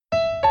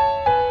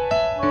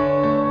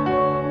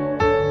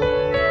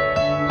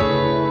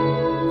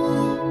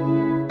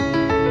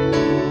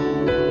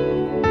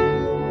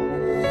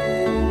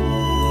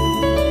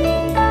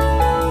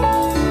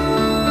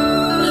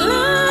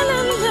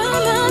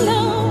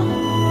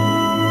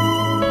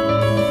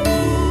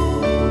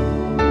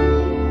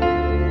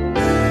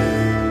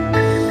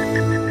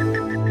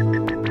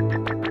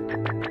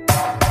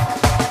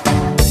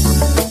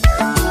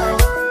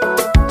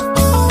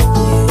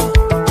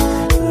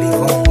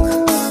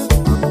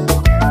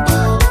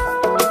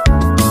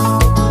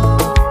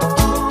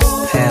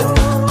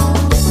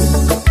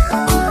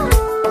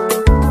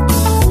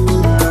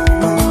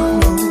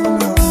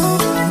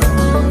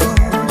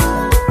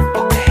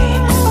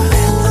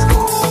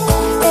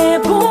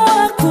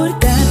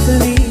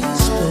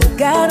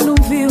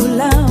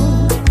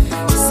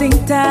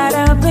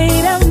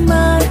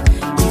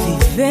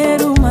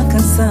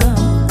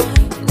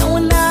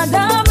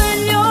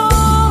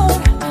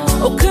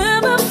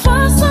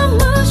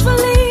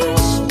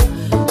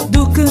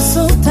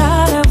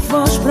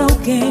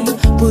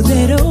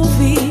poder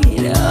ouvir,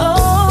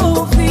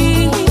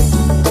 ouvir.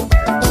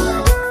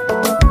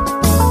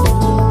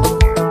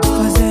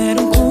 Fazer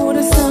um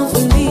coração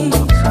feliz.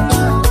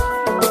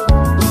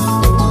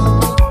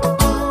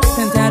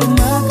 Cantar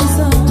uma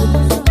canção.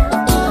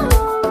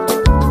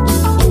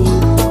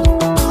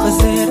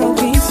 Fazer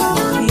alguém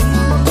sorrir.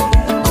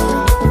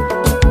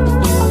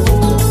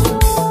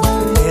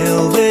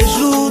 Eu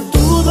vejo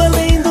tudo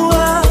além do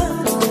ar,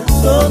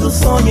 todo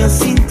sonho a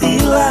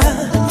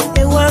cintilar.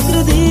 Eu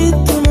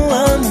acredito no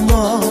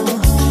amor,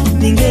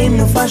 ninguém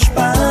me faz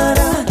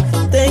parar.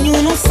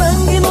 Tenho no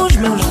sangue, nos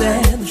meus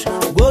dedos,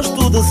 o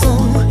gosto do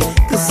som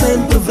que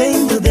sempre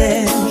vem de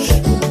Deus.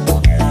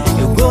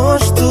 Eu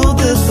gosto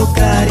de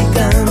tocar e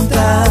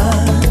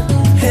cantar.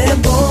 É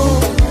bom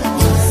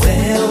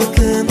ser o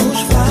que nos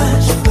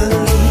faz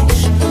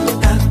feliz.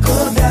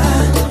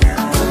 Acordar,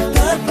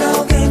 cantar pra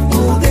alguém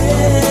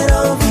poder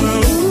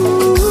ouvir.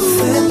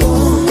 É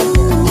bom,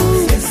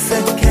 se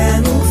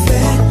quer não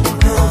vê,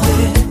 não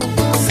vê.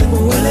 Se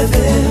ele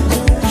vê,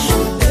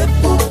 é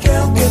porque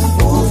alguém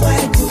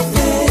vai te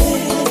ver.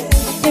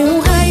 É um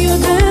raio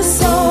de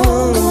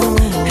sol,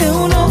 é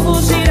um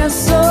novo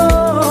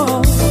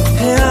girassol.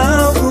 É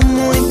algo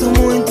muito,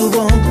 muito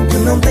bom que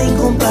não tem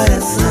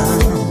comparação.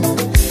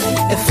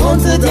 É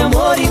fonte de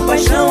amor e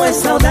paixão, é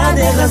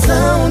saudade, é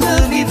razão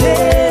de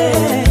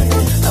viver.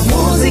 A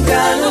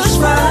música nos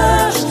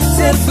faz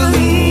ser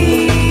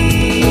feliz.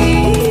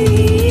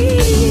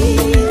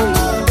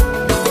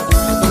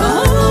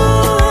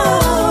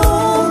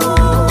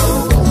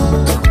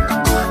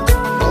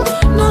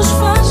 Nos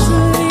faz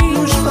feliz.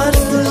 Nos faz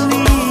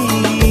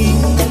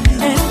feliz.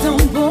 É tão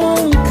bom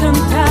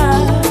cantar,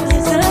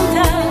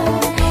 cantar,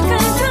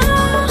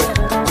 cantar.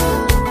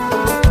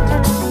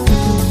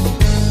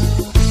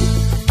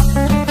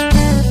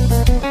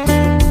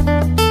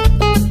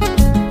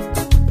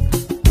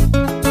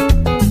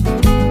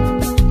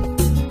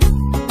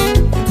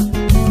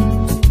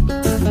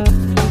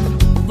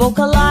 Vou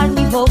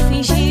calar-me e vou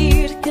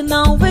fingir que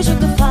não vejo o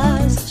que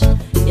fazes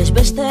e as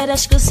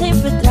besteiras que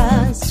sempre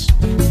trazes,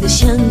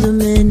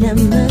 deixando-me na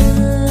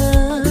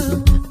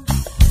mão.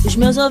 Os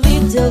meus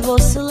ouvidos eu vou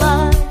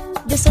selar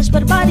dessas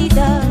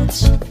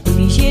barbaridades,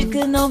 fingir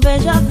que não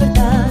vejo a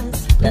verdade,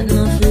 para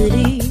não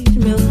ferir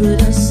meu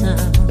coração.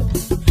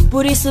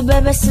 Por isso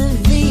bebe esse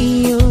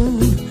vinho,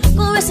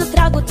 com esse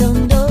trago tão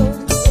doce,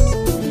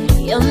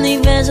 e eu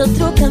nem vejo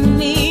outro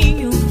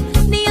caminho,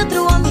 nem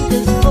outro homem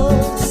que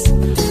fosse.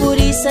 Por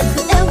isso é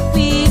que eu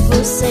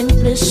vivo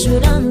sempre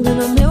chorando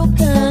no meu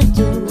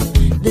canto,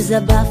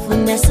 desabafo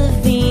nesse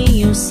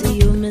vinho,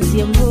 ciúmes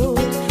e amor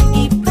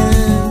e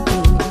pranto.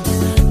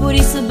 Por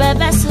isso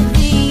bebe esse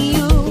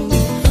vinho,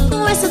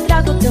 com esse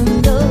trago tão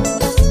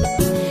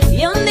doce,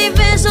 e eu nem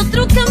vejo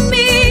outro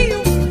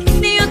caminho,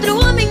 nem outro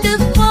homem que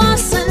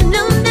possa.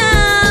 Não,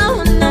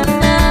 não, não, não.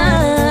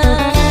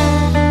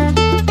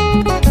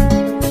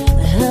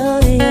 Oh,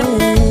 yeah.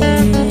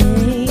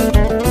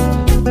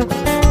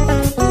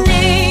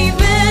 Nem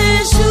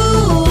vejo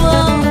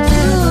outro.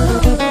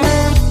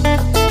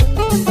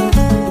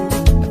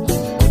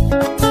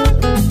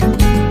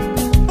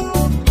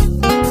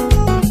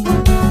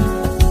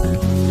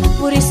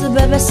 Por isso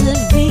bebe esse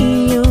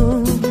vinho,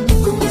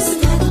 com esse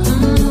trago tão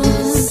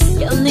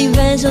doce, eu nem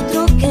vejo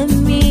outro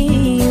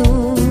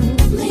caminho,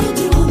 nem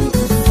outro homem que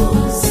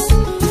fosse.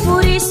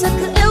 Por isso é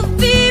que eu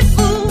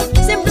vivo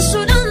sempre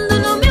chorando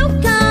no meu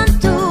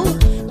canto,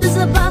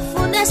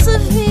 desabafo nesse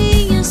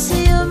vinho,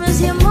 ciúmes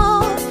e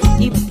amor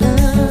e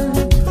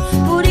pranto.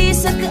 Por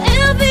isso é que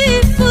eu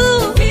vivo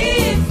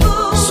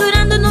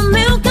chorando no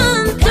meu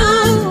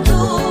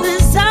canto,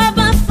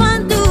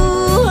 desabafando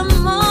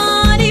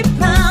amor e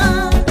pranto.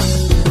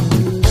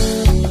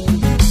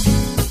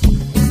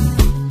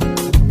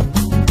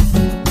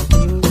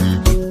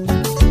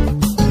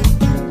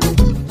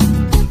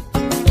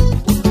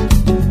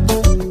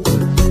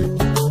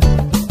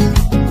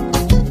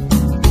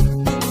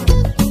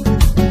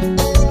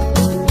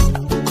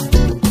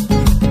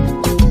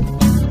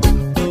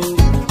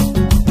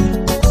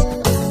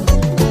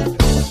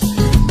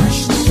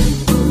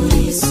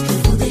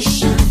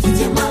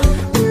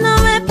 Não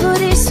é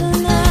por isso, não. Não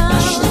é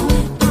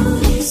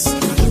por isso,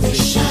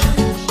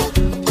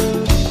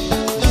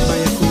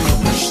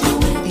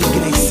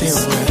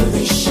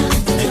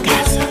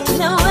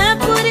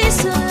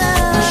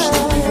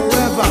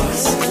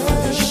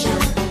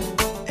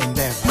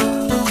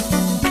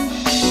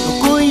 Eu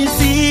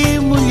conheci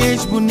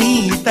mulheres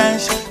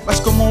bonitas, mas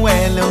como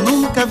ela eu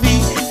nunca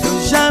vi.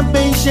 Eu já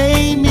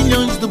beijei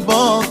milhões de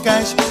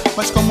bocas,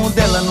 mas como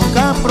dela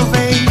nunca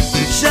provei.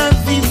 Já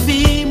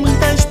vivi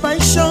muitas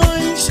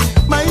paixões,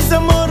 mas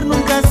amor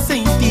nunca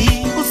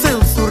senti. O seu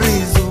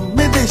sorriso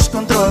me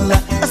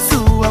descontrola, a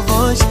sua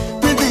voz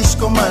me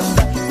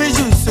descomanda.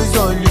 Vejo os seus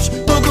olhos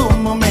todo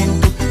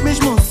momento,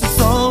 mesmo se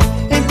sou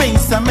em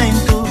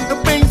pensamento. Eu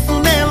penso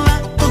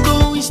nela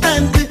todo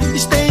instante,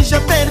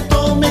 esteja perto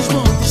ou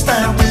mesmo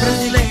distante.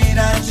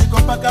 Brasileira de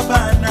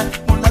Copacabana,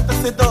 mulata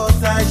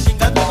sedosa,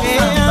 ginga do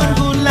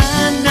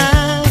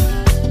angolana.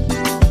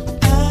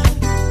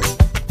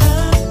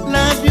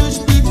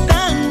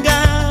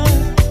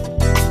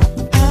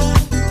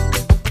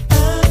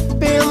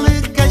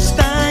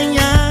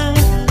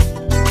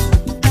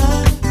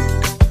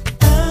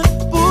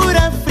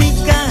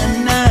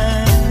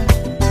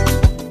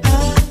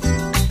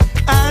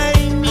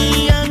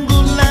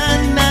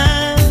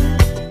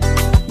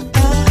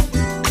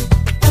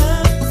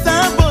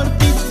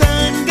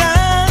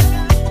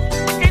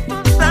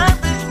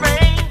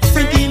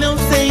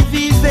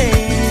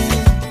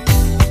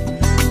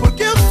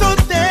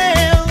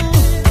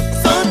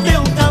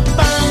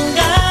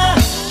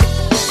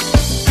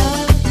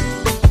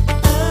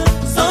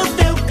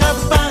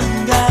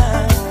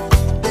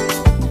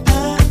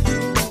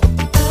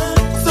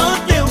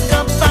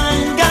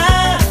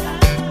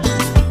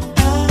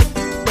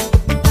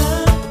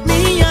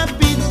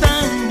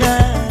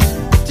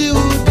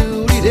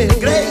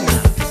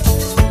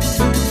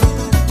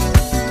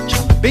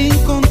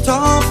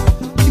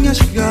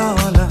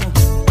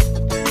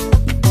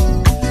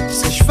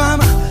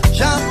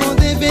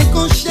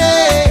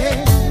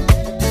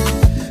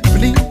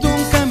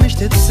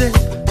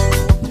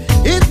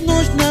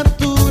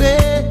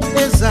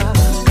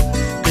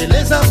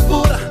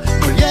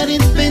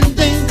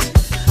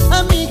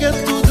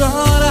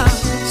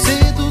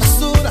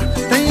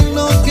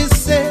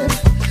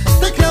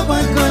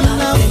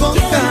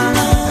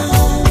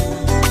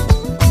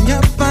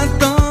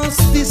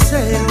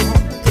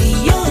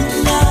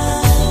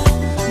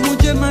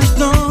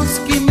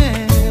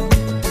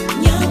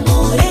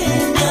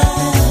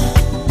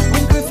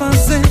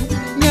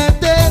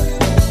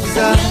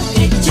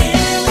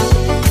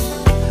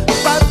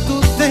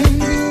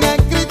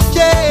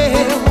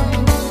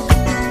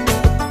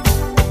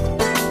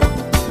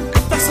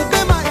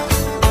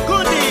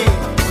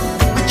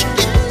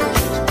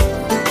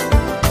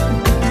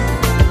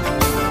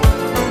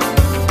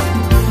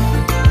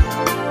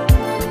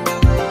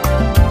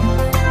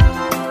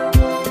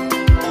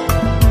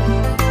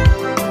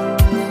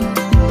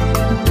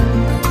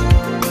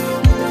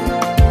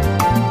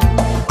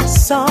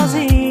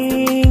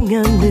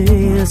 sozinha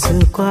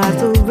nesse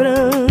quarto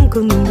branco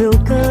no meu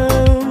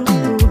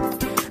canto,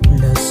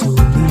 na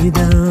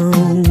solidão.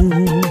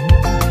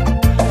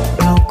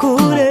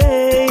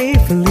 Procurei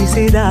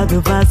felicidade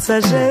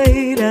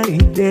passageira e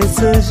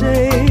desse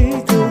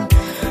jeito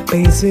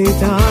pensei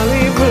estar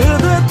livre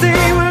de ti,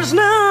 mas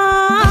não.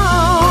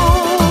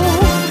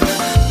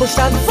 Pois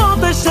estar de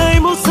volta sem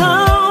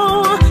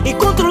emoção e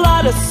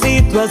controlar a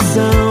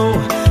situação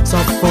só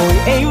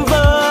foi em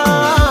vão.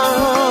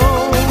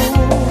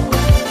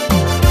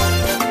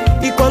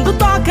 E quando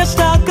toca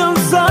esta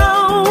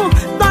canção,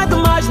 dói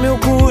demais meu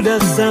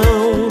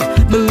coração.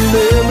 Me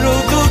lembro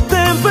do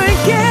tempo em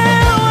que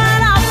eu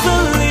era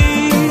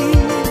feliz.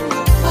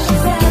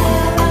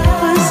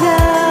 Mas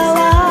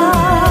ela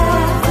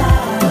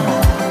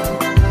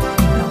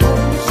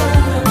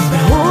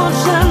pra onde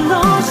já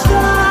não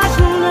estás,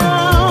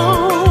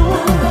 não.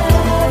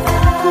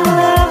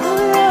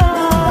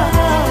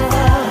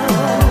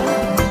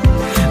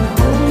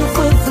 Como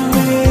foi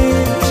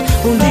feliz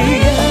um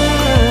dia.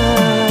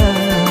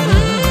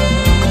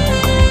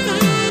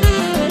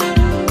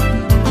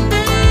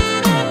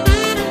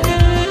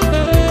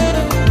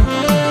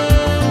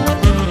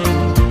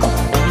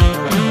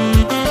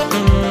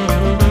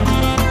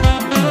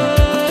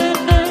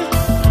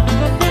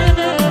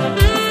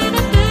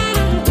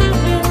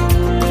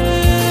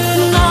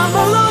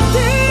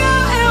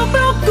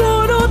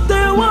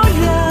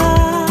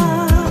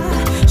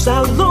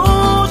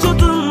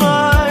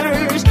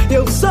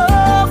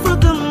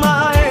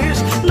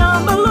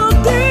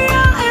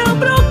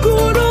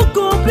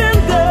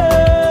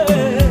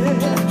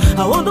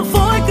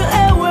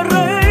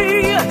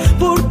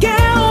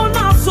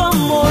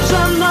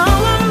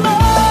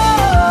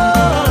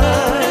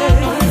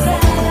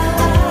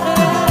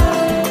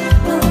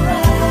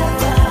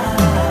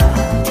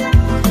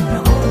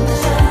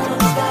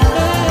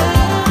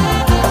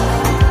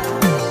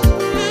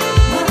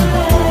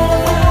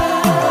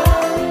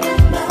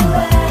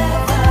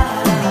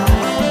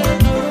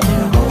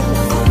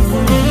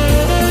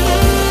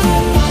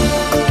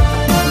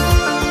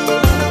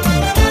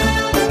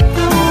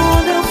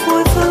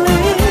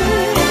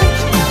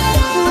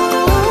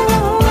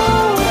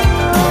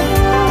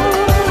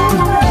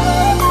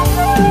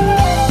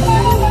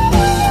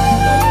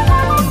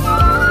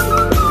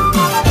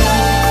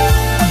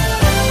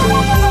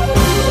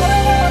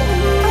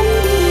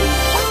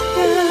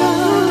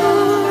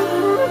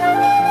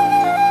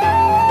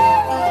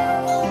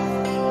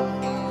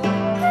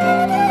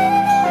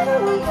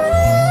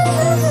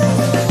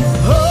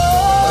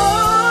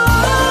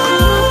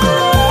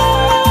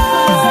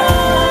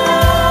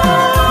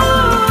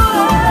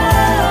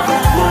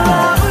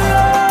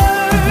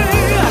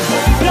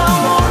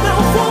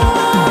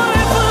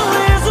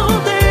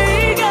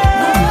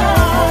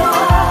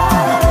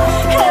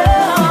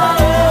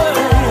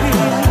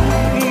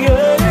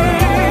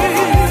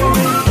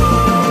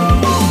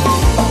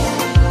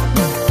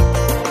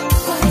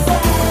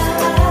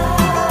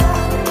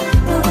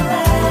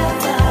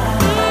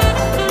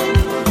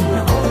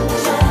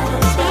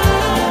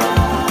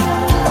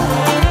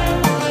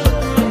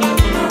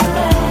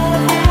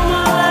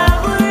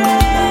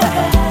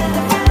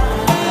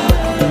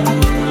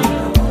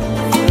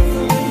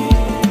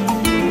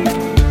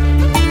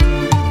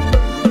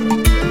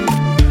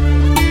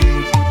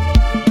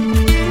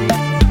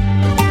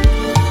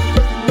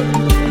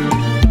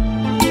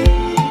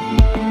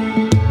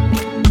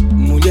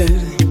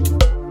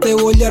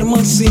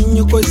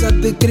 Coisa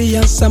de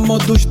criança,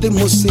 modos de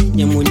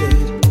mocinha, mulher.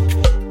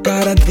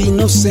 Cara de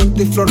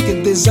inocente, flor que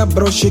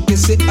desabrocha e que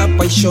se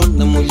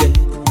apaixona, mulher.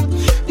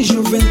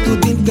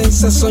 Juventude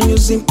intensa,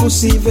 sonhos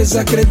impossíveis,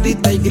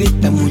 acredita e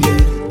grita, mulher.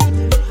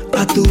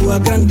 A tua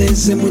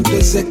grandeza é muito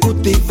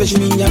executiva, és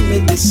minha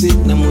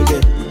medicina,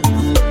 mulher.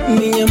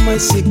 Minha mãe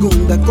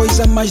segunda,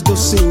 coisa mais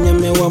docinha,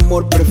 meu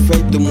amor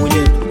perfeito,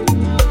 mulher.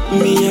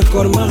 Minha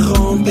cor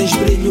marrom, tens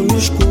brilho no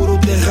escuro,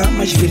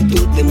 derramas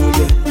virtude,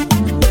 mulher.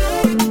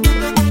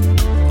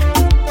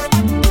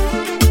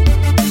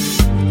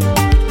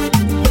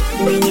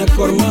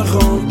 Cor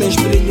marrom, tens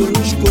brilho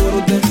no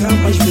escuro,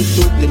 derramas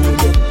virtude,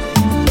 mulher.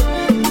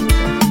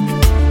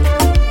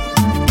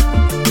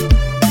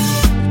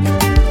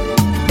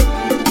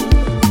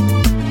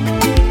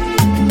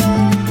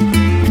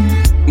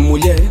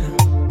 Mulher,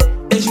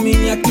 és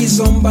minha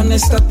kizomba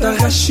nesta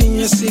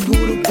tarraxinha,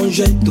 seguro com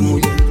jeito,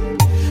 mulher.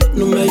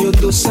 No meio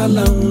do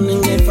salão,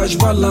 ninguém faz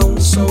balão,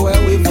 sou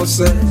eu e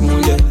você,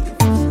 mulher.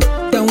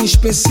 Tão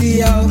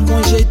especial,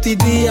 com jeito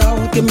ideal,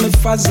 que me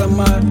faz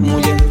amar,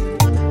 mulher.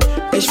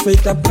 És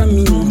feita pra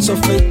mim, sou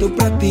feito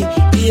pra ti,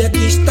 e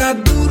aqui está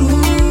duro.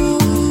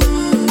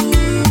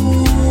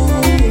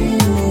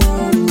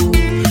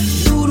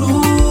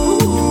 Duro.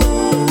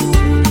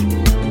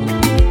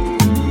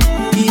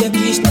 E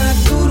aqui está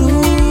duro.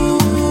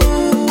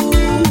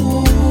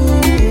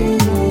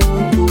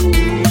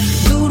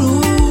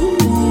 Duro.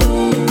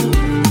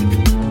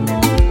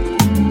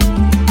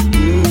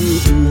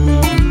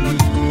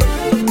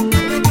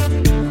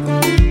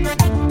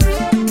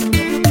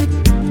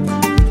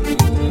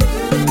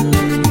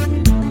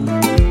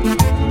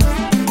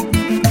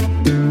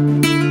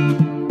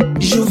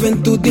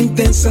 Juventude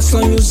intensa,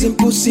 sonhos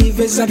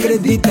impossíveis,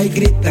 acredita e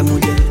grita,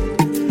 mulher.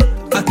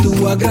 A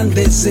tua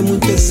grandeza é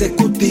muito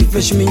executiva,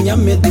 és minha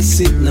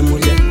medicina,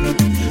 mulher.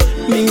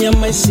 Minha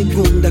mãe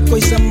segunda,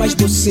 coisa mais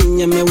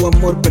docinha, meu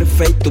amor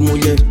perfeito,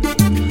 mulher.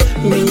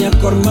 Minha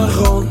cor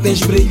marrom,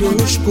 tens brilho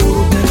no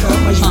escuro,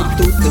 derramas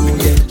virtude,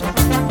 mulher.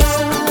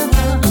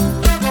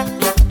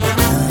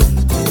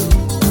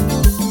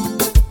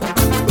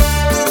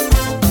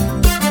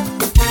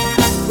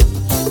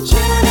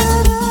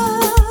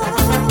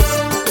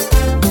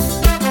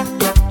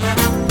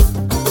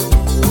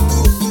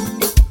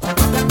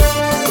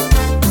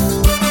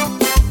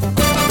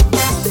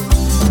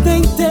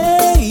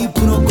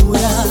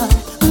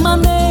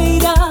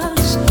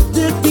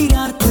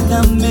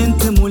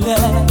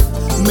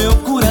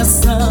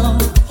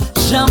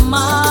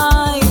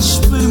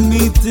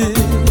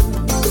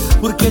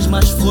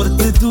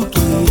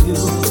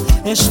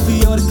 És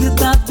pior que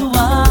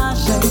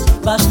tatuagem,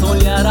 basta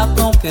olhar a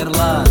qualquer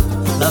lado,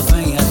 lá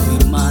vem a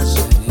tua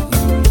imagem.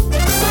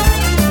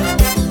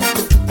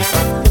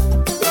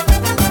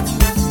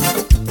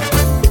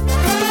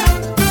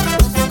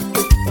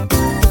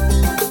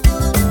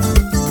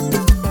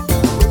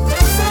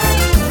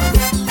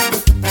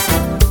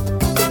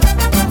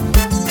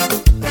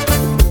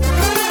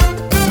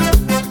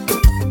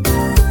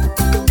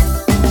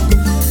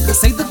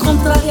 Sei de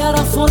contrariar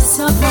a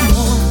força do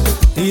amor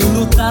e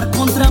lutar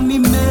contra mim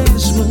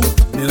mesmo.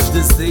 Meus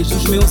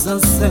desejos, meus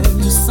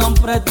anseios são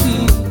para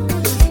ti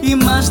e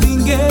mais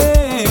ninguém.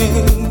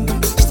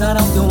 Estar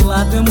ao teu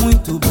lado é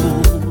muito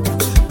bom,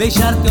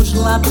 beijar teus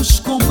lábios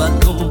com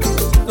batom.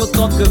 Eu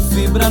toco a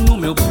fibra no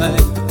meu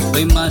peito, a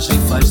imagem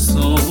faz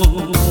som.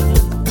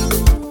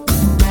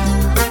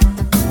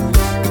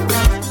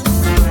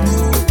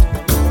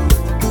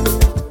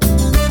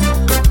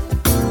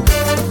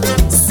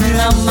 Se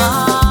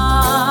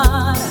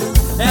amar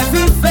é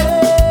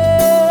viver,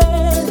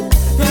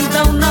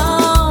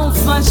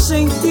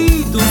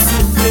 sentido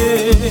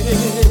sofrer.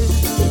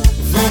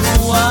 Vou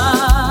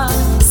voar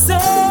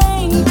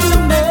sem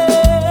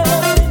temer,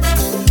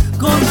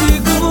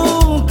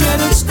 contigo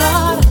quero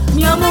estar,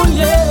 minha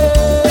mulher.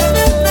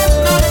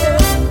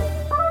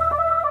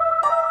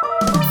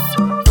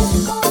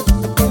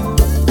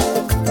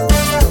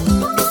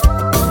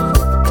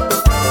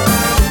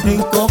 Em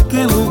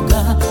qualquer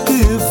lugar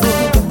que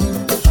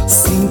vou,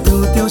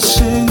 sinto teu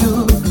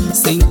cheiro,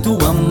 sinto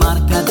a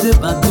marca de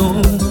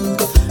batom.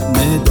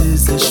 Me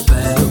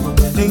desespero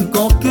em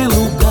qualquer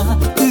lugar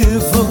que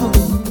vou,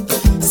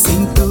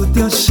 sinto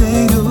teu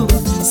cheiro,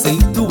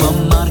 sinto a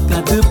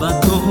marca de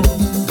batom.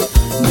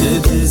 Me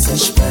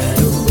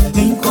desespero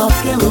em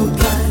qualquer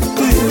lugar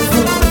que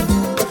vou,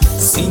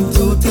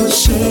 sinto teu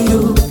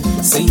cheiro,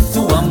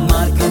 sinto a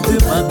marca de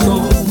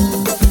batom.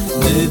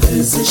 Me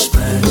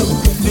desespero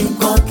em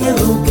qualquer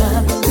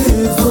lugar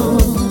que vou,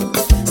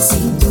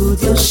 sinto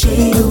teu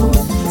cheiro,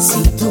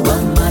 sinto a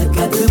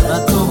marca de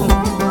batom.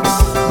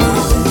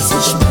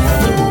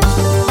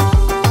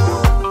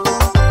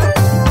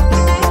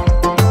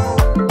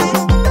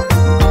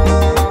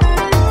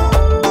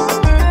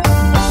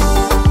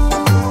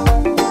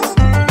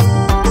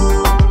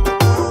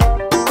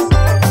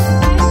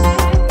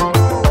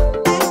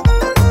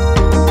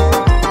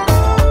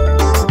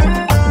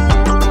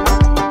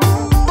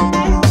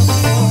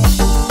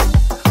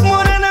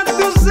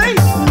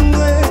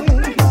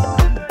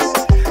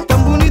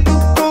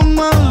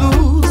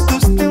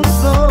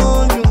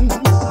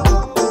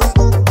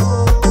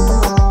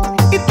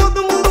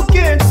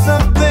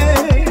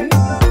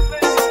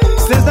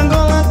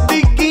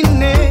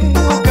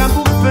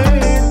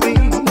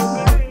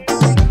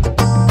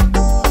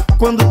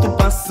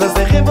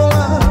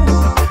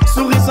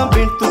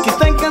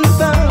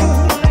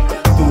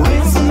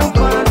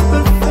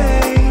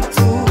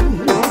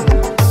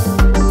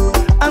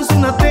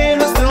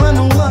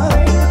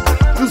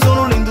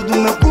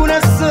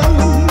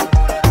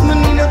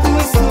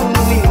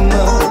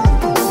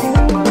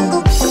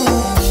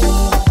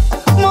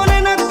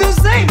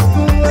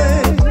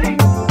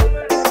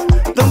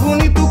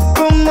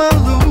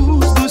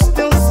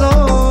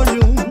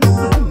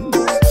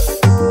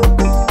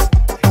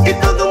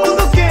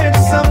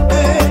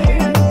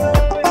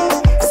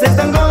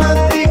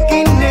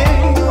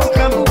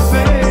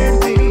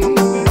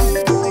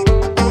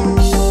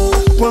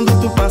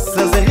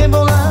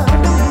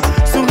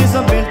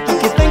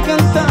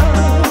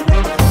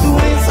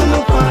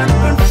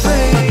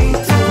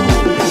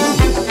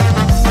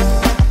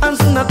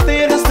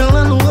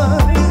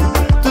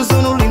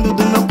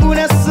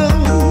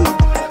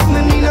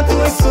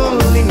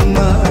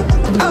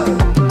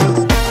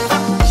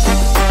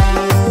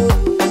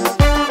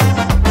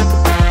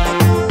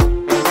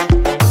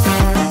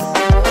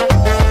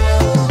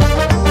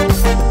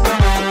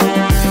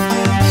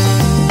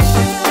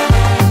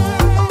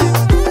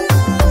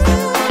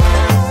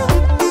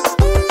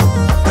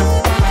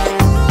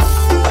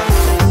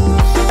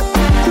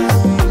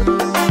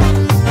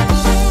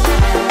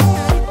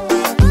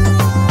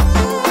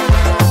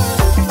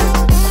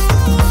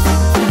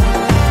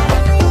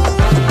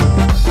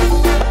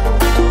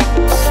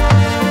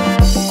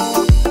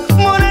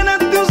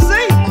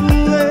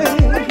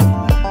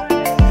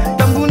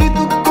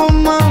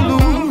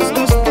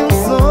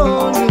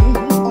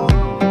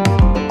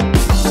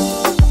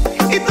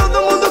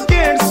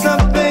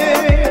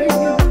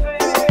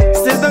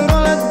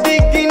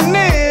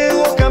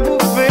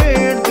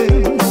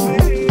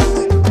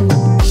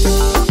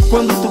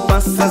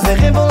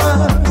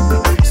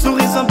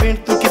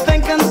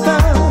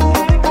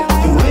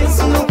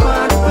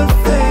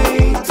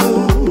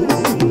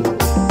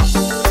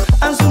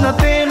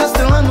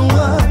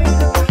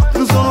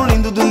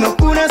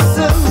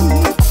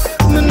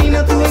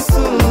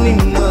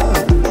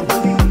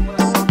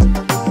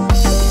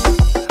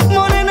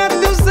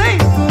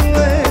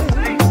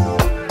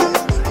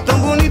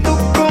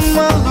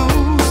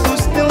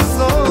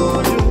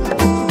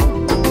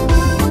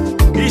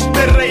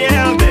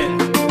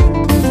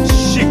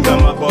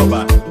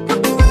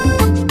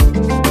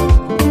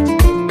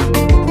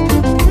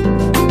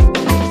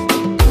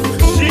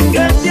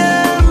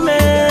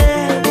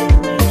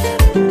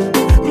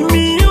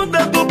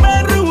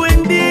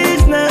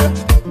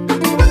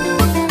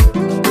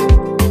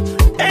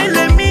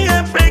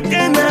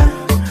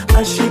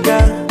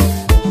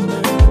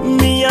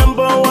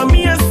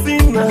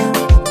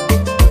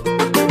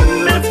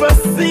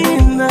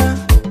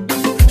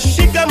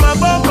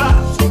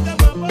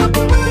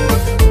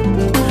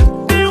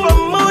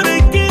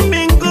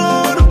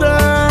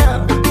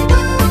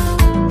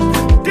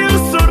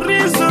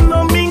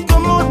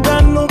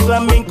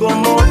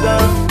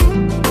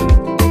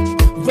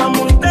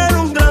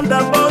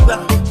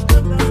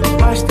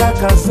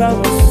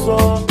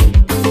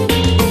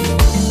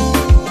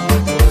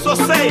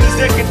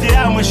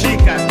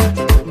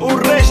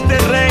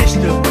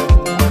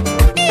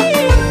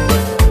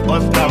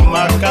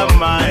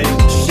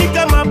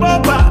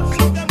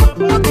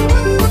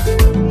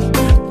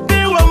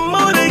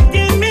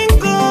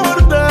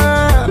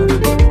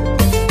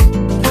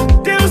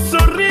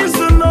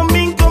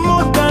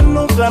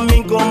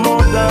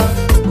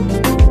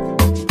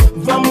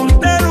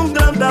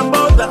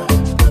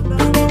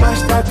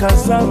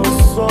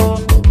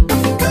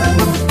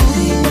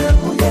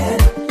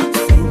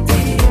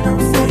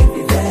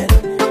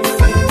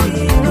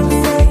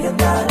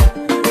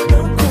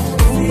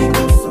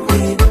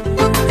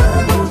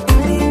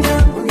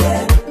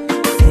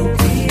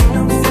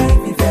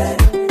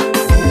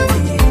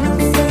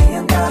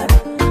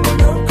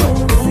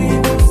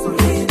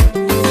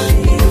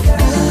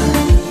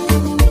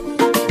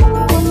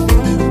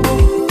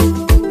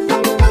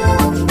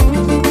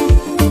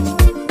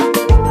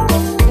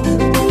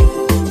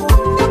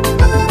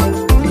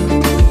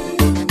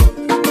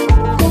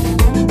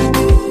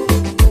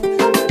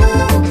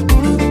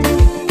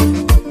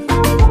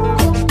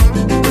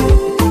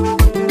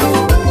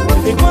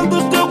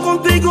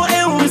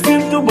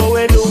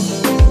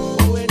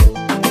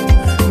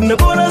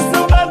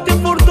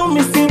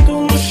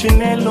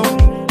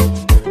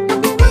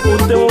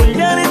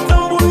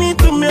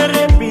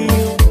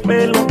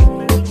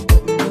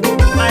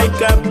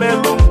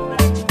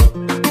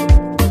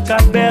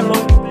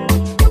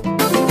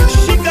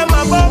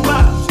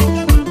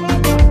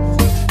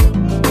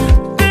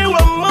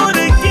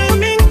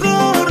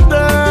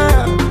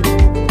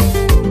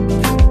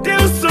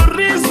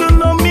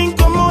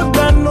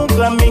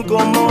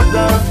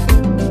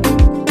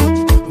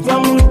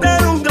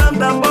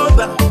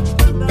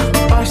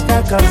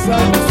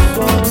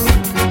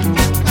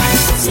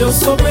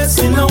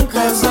 soubesse não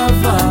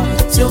casava,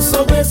 se eu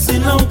soubesse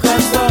não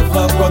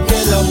casava com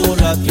aquela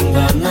mulata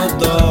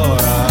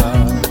enganadora.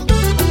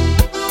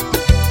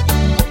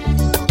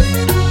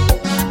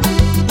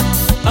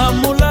 A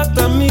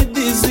mulata me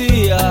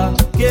dizia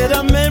que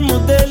era mesmo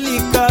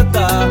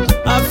delicada,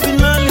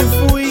 afinal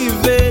fui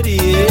ver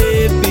e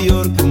é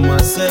pior que uma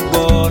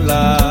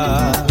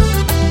cebola.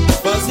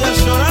 Fazia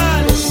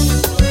chorar.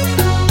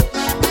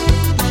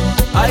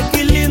 Ai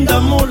que linda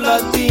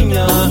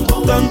mulatinha,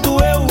 tanto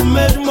eu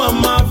mesmo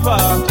amava.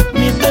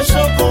 Me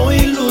deixou com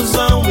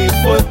ilusão e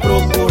foi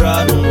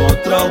procurar um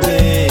outro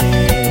alguém.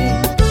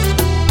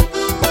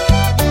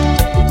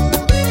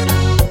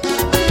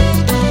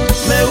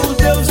 Meu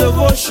Deus, eu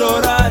vou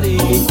chorar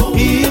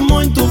e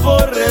muito vou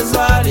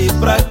rezar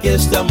para que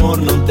este amor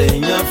não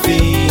tenha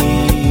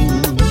fim.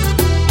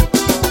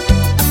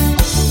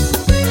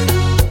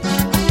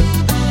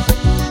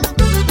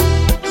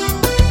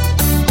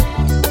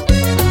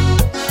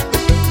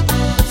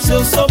 Se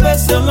eu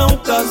soubesse eu não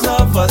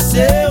casava, se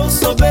eu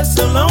soubesse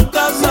eu não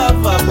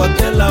casava com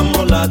aquela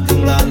mulata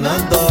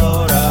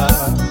enganadora.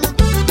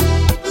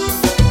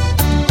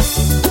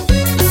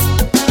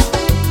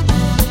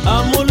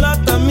 A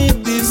mulata me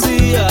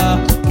dizia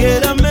que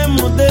era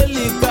mesmo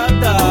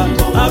delicada,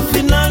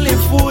 afinal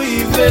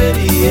fui ver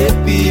e é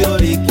pior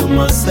que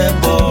uma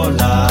cebola.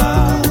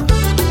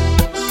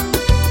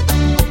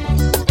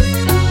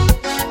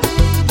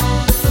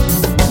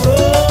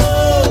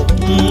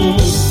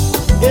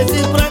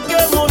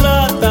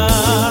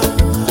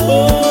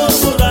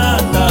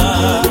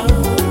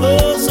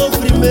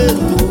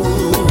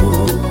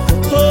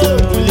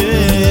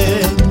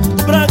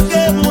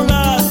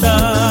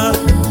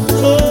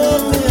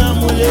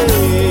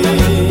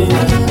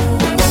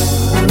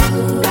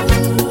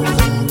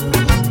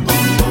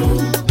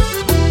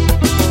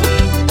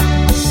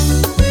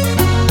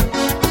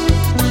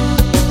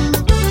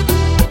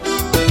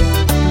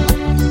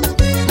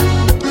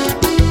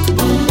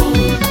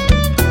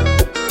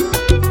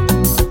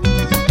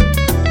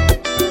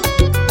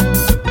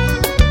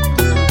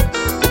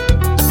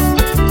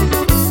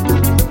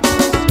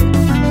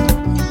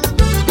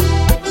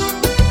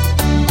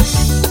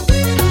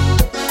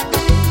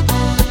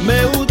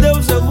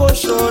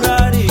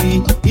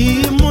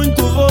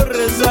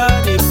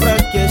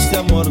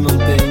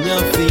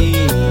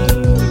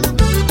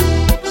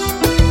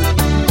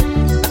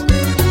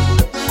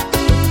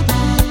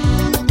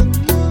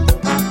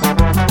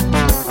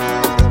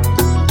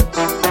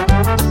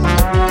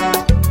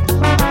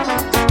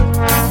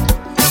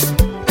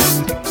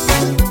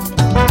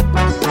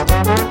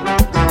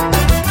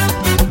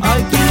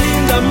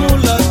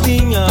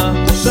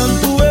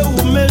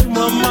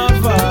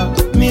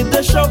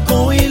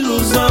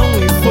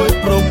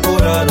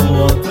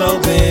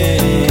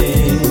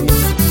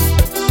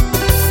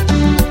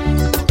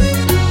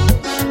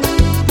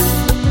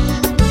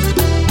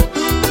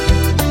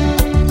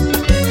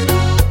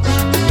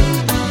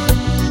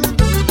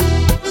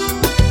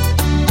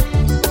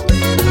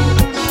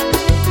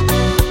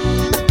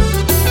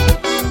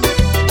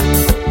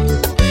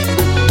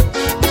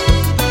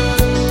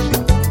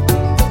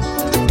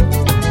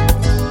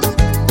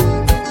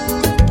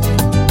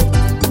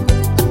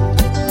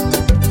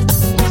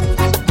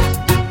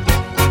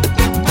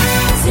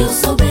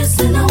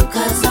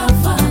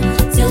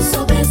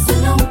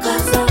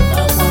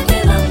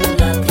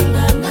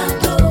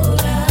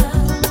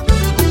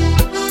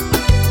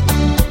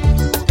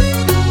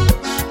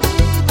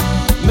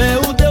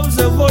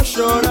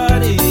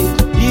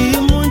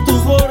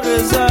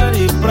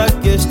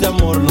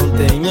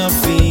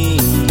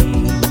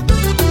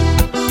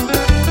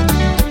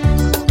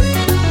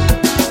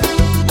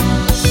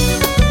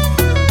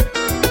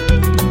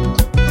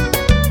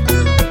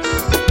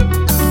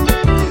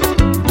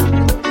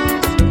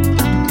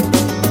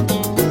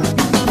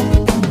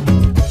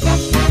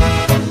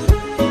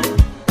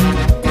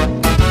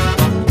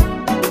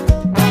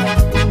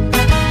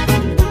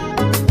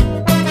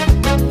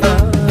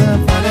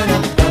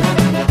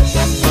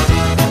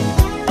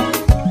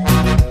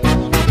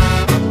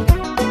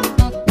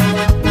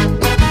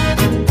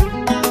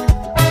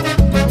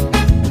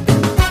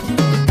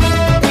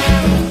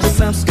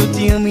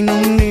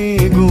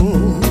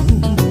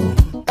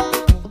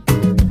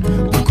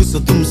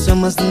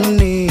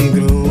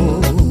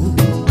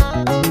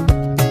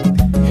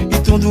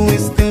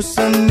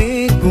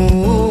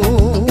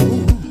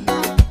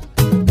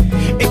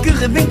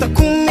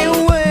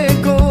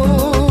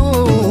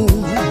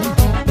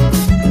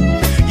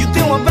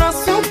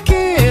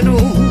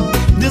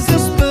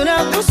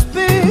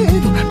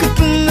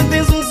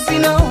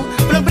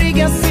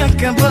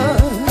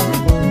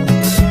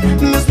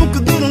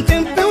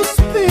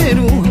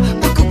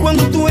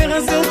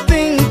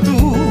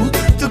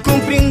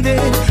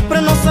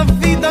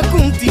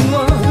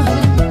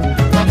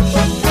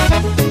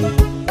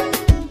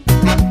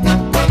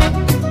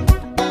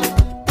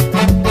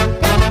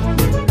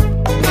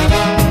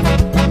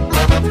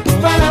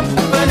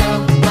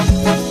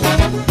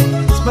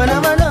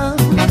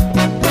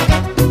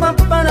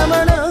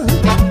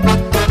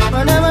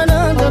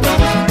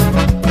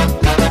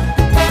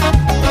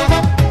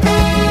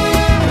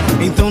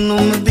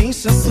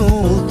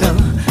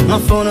 Lá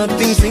fora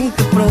tem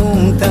gente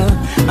pronta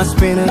à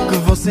espera que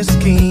você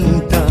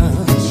esquenta.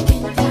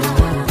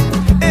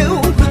 Eu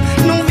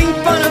não vim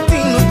para te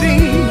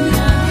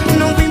iludir,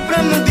 não vim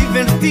para me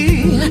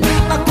divertir.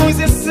 A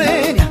coisa é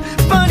séria,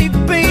 pare e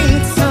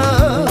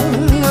pensa.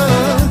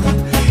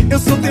 Eu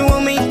sou teu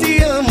homem e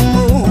te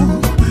amo.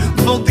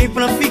 Voltei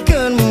para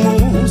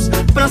ficarmos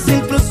para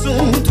sempre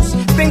juntos.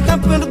 Tenta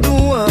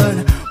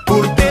perdoar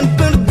por ter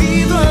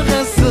perdido a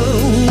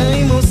razão, a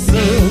emoção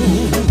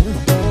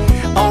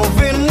ao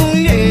ver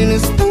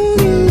mulheres tão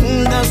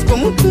lindas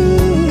como tu.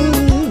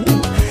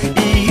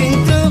 E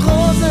entre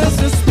rosas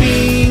e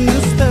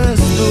espinhos estás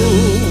tu.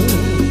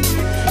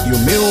 E o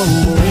meu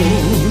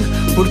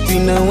amor por ti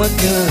não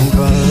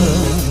acaba.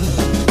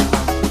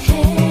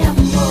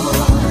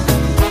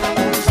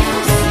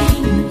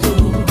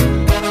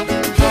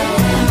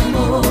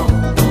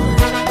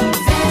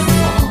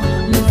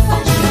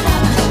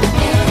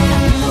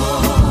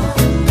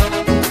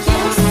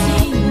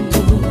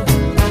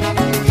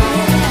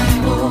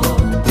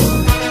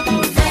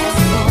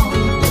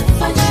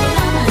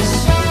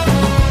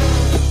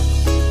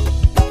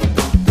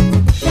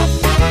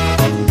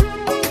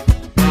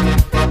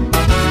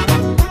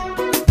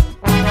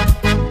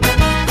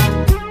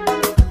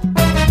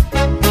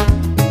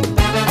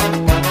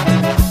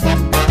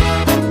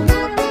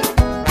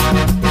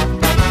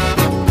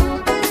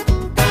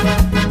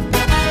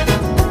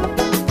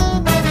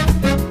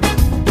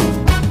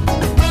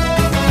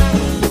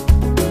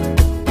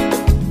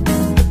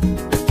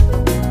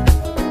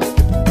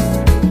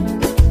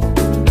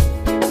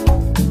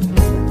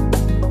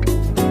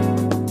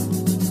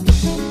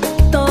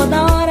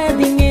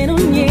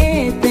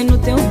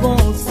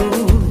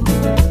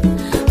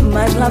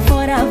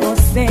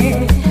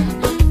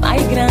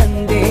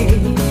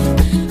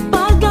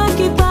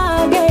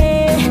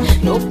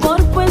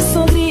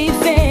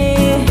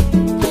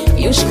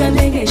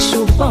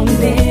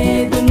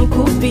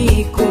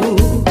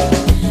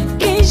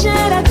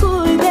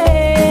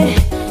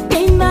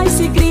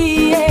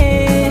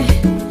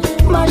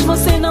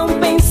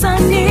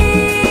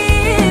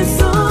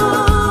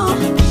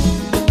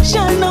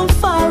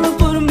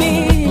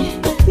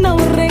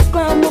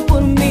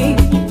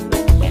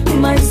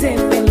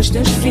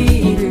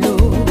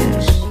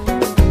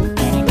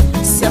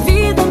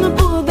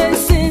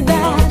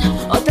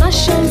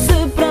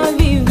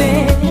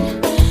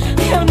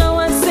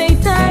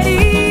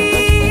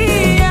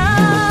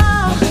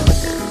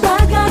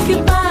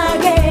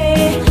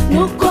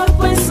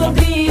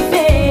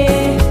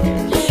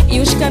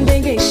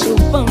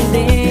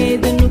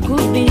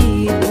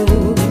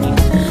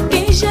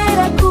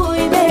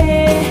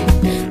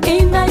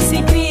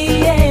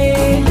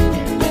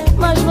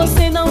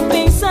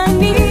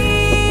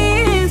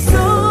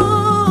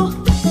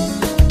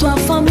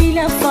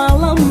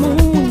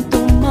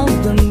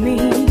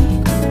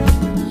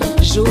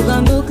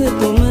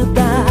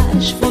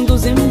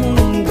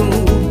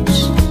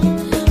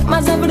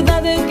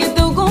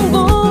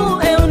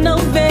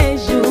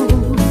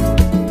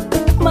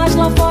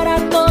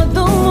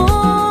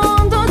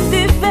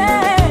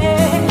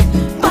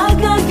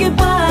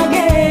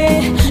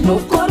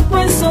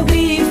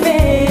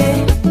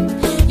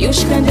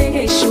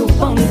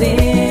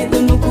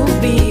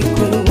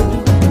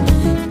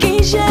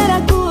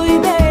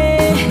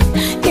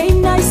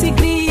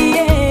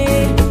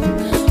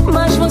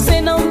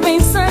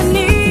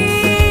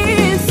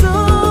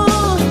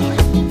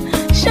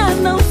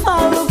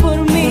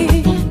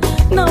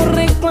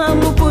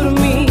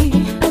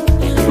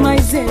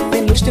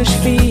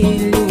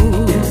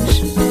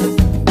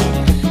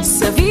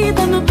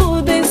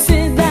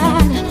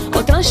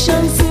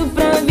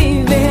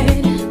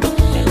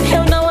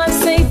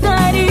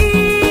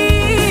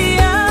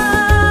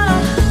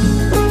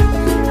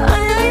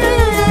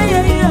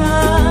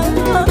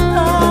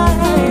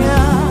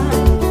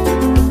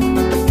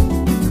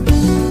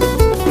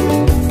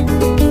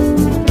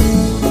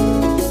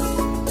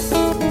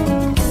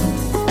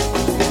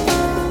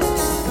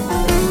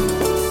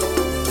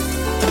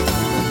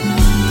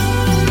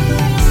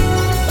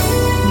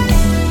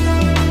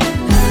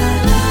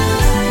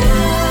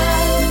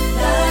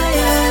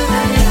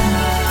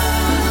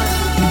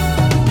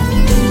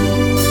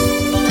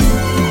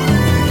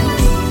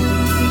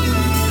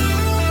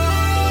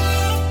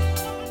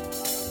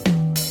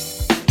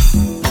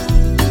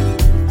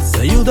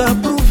 Da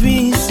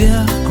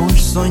província com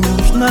os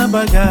sonhos na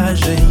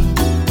bagagem,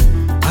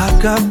 a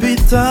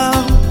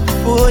capital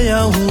foi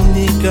a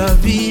única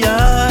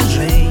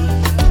viagem.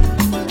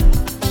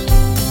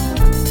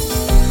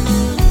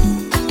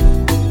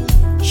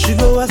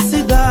 Chegou à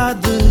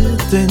cidade,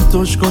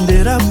 tentou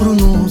esconder a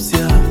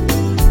pronúncia,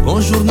 com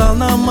o jornal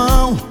na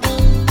mão,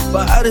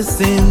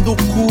 parecendo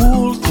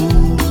culto.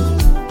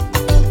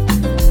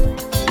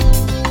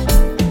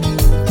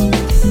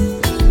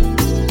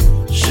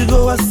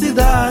 Chegou à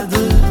cidade,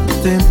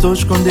 tentou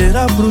esconder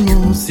a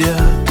pronúncia,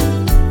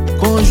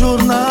 com o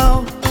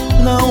jornal,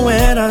 não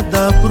era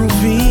da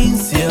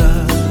província.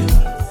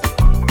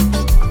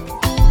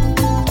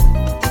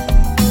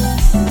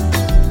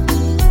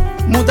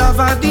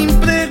 Mudava de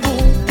emprego,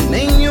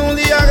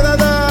 lhe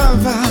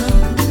agradava.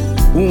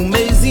 O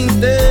mês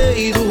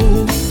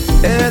inteiro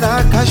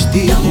era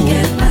castigo. Não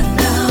quer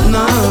patrão,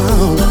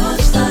 não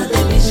gosta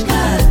de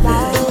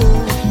biscate,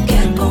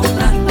 quer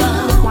comprar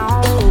pão,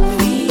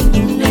 fim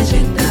do mês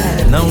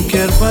inteiro. Não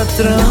quer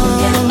patrão,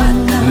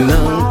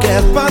 não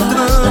quer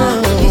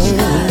patrão,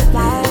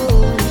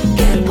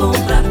 quer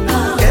comprar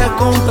pão, quer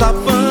comprar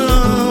pão.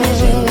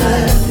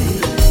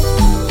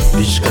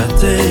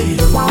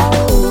 Biscateiro,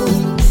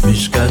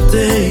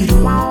 biscateiro,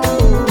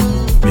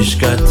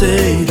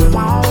 biscateiro,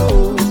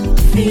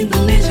 fim do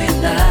mês é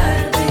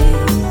tarde.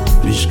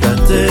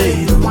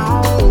 Biscateiro,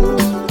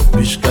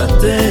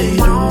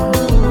 biscateiro,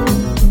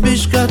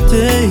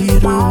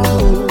 biscateiro,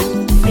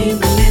 fim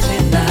do mês é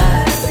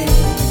tarde.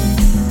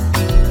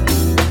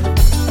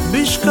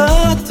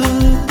 Biscato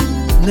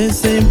nem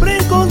sempre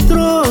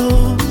encontrou.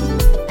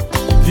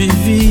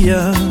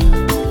 Vivia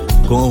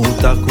com o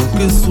taco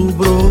que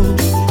sobrou.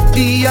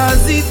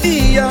 Dias e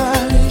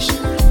dias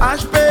à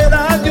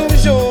espera de um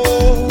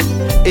jogo.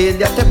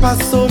 Ele até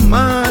passou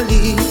mal,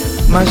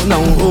 mas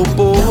não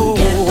roubou.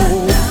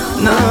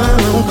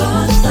 Não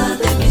gosta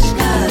de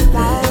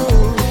biscate,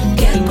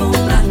 quer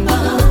comprar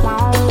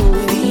pão,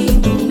 fim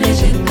do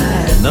mês é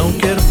tarde. não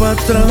quer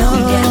patrão,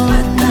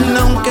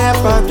 não quer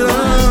patrão,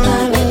 gosta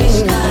de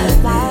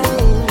biscate,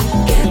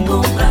 quer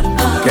comprar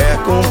pão, quer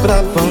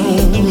comprar pão.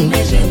 fim do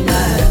mês é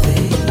tarde.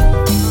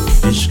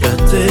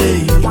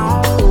 Biscateiro,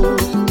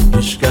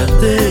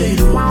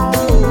 biscateiro,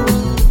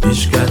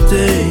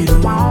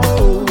 biscateiro,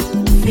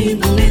 fim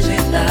do mês é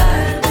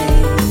tarde.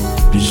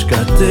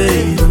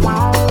 biscateiro,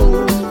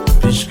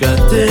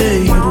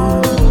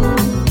 biscateiro,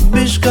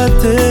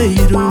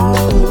 biscateiro.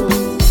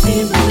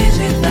 Fim do mês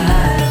é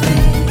tarde.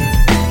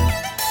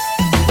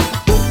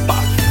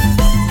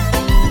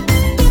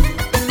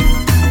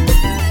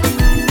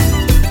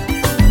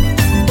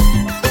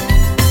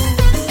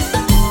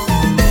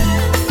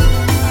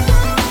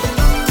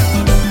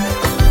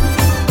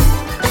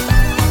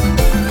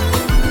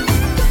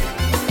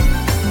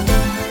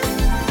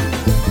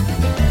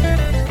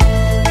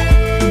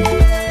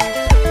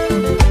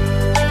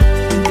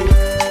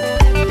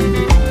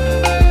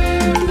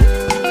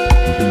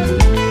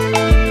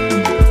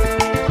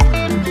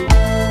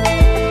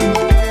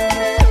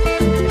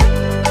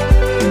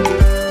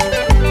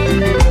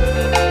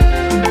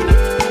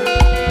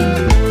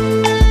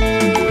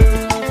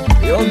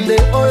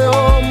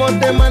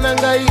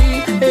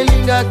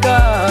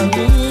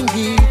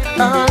 mingi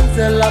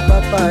anzela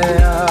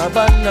papaya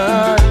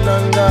banana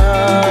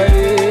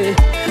ngai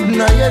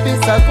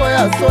nayebisako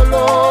ya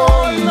solo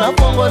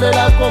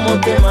nabongolelako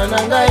motema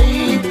na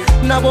ngai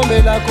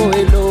nabombelako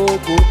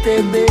eloko te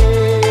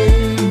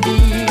bebi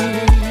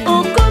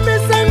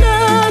okomisanga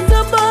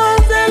zamba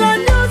nzela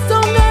nyonso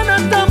nga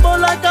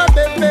natambolaka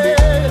bebe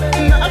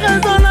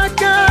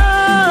narezonaka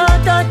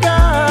kaka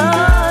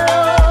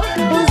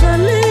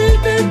ozali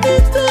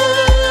betito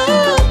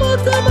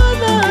motema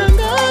na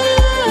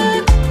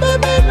ngai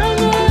bebe na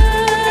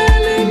ngai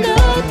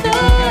elingaka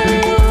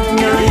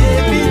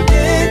nayebi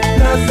te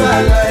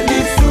nazala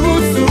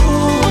lisusu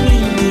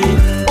nini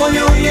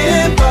oyo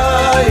yeba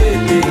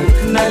ete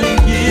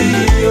nalingi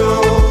yo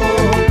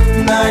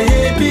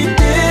nayebi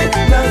te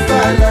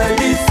nazala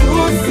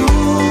lisusu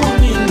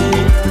nini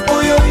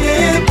oyo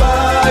yeba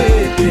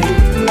ete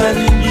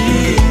nalingi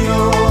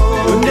yo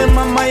nde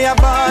mama ya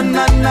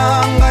bana na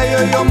ngai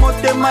oyo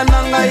motema na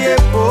ngai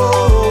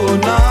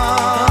epona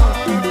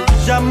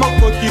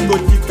jamokoki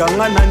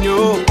kotikanga na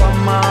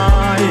nyokwama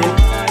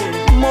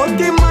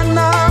motema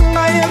na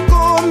ngai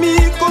ekomi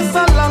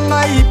kosala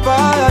ngai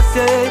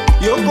pase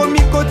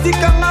yokomi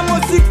kotikanga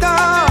mosika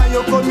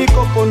yokomi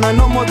kopona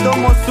no moto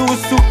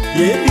mosusu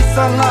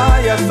yebisanga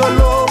ya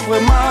solo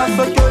vrema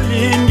soki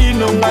olingi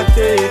nonga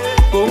te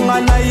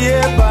konga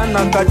nayeba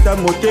na kata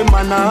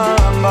motema na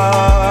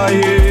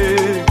ngai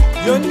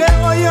yo nde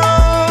oyo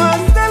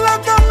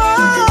aselakanga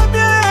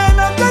bien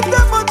na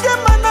kata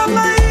motema na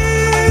ngai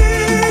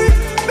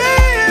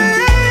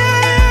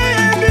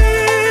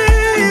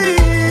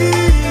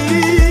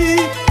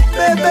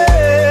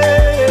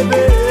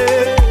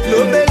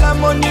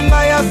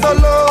moninga ya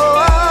solo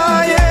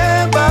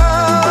ayeba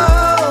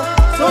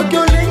soki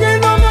olingi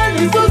nonga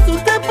lisusu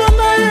te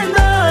mponga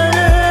yenda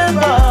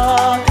yeba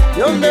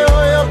yo nde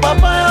oyo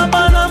papa ya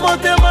bana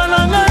motema na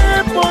ngai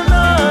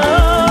epona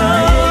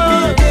nayebi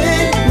te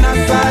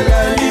nasala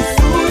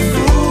lisusu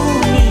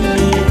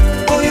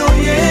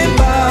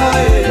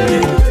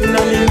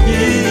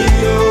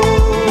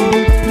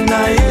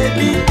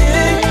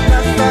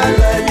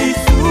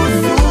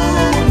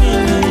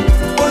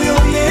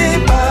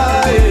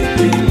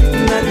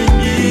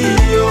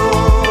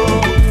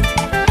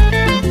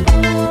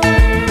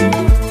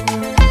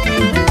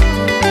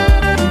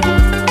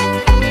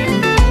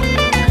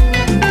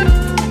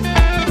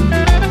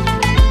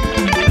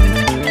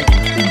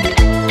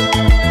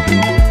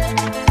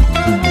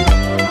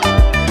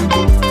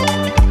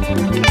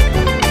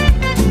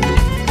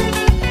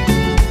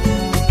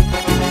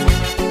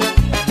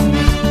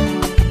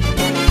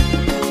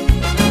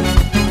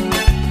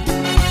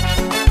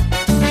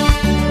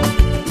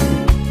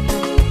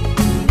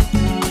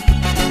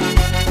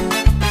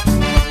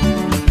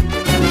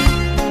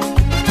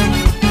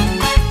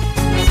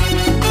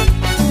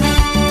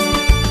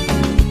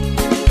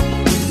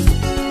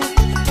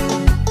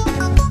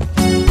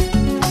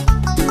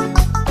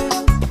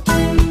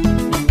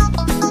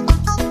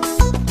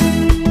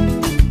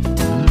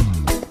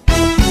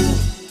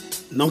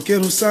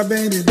quero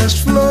saber das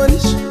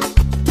flores,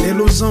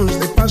 ilusões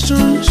de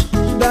paixões,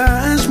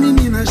 das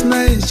meninas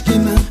na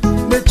esquina,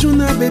 de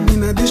uma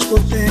bebida na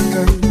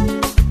discoteca,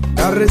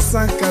 a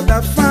ressaca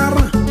da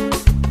farra,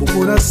 o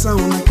coração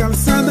na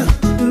calçada,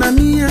 na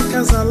minha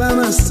casa lá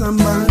na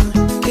samba,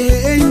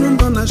 que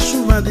inundou na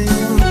chuva de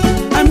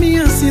ontem. A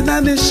minha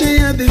cidade é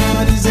cheia de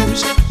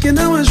fariseus que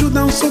não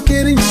ajudam, só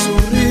querem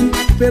sorrir.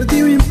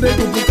 Perdi o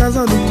emprego por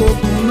causa do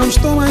corpo, não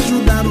estou a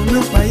ajudar o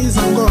meu país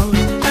Angola.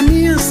 A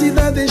minha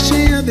cidade é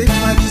cheia de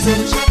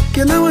fariseus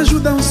que não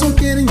ajudam, só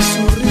querem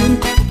sorrir.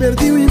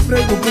 Perdi o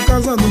emprego por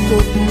causa do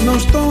corpo, não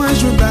estou a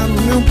ajudar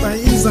o meu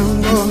país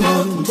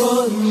Angola.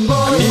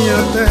 A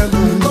minha terra,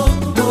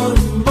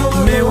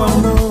 meu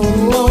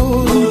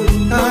amor,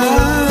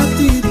 a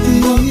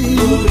Titi,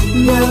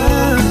 me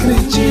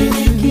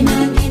acredite.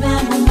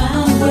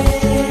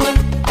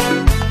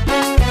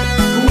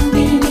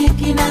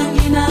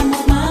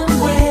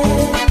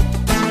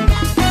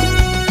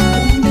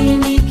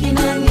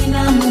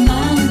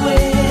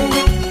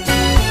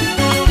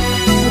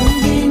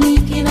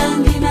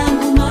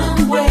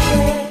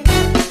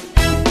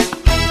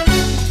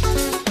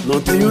 Não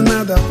tenho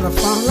nada pra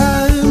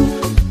falar,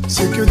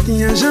 sei que eu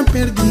tinha já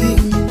perdi.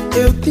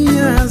 Eu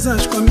tinha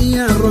asas com a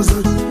minha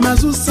rosa,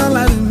 mas o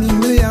salário me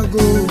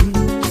embriagou.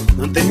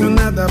 Não tenho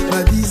nada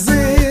pra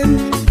dizer,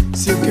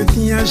 sei que eu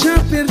tinha já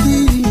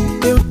perdi.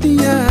 Eu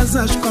tinha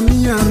asas com a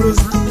minha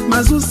rosa,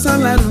 mas o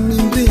salário me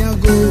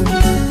embriagou.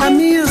 A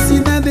minha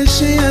cidade é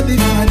cheia de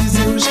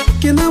fariseus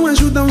que não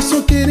ajudam, só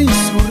querem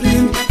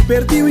sorrir.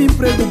 Perdi o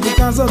emprego por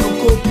causa do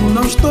corpo,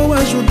 não estou a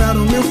ajudar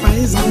o meu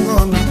país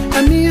Angola.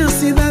 A minha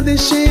cidade é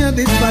cheia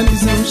de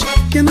fariseus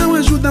que não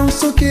ajudam,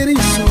 só querem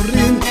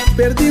sorrir.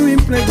 Perdi o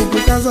emprego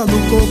por causa do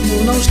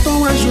corpo, não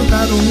estou a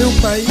ajudar o meu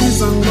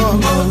país Angola.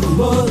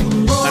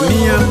 A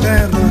minha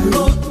terra,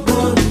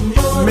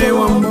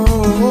 meu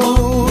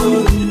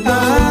amor,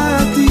 a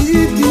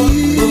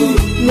Titi,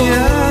 me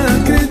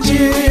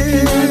acredite.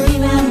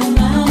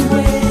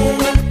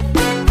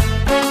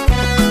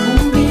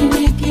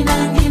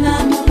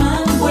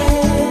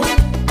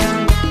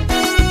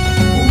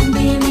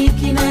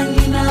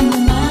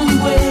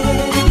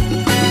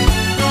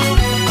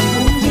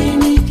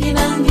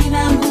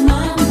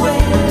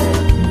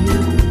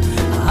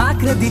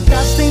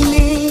 Acreditaste em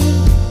mim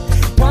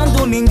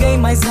quando ninguém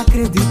mais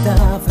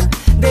acreditava.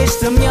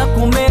 Deste-me a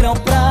comer ao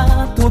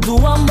prato do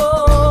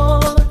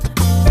amor.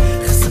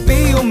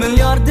 Recebi o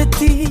melhor de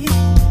ti,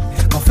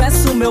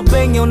 confesso, meu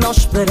bem, eu não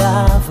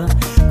esperava.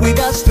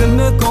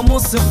 Cuidaste-me como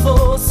se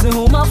fosse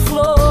uma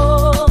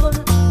flor.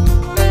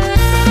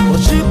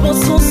 Hoje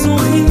posso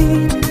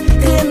sorrir,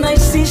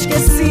 renasci,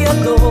 esqueci a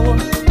dor.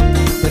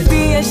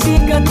 Perdi as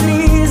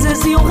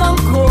cicatrizes e o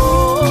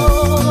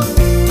rancor.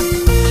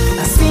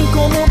 Assim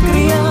como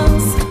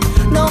criança,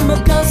 não me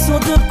canso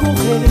de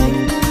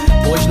correr,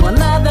 pois não há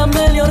nada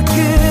melhor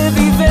que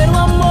viver o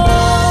amor.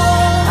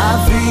 A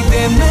vida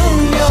é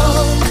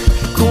melhor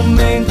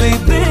comendo e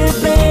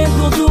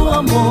bebendo do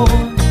amor.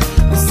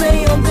 Não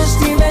sei onde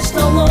estiveste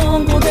ao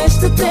longo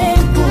deste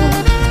tempo.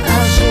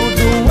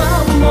 Ajuda o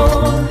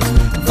amor,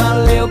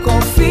 valeu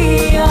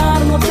confiar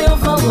no teu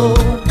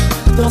valor.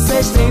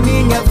 Trouxeste em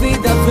minha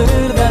vida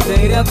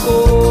verdadeira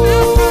cor.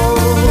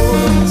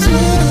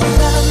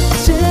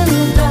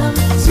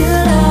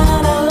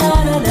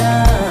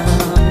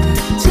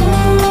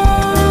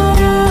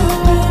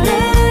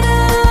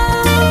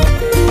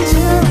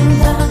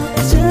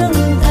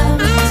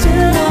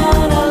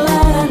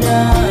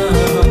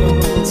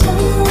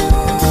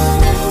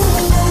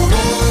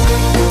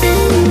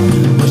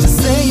 Hoje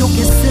sei o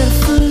que é ser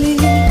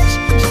feliz,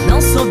 já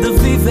não sou de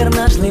viver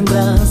nas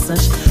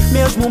lembranças.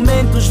 Meus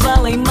momentos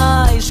valem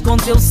mais com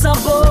teu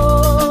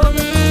sabor. A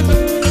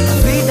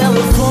vida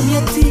levou-me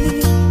a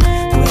ti,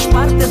 tu és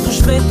parte dos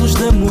ventos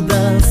de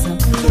mudança.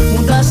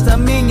 Mudaste a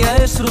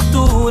minha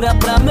estrutura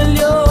para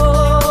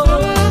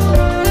melhor.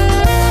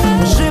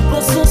 Hoje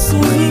posso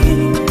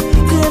sorrir,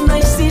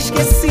 renasci,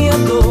 esqueci a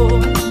dor.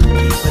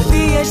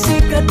 Perdi as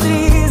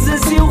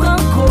cicatrizes e o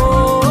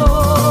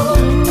rancor.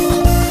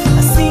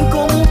 Assim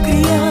como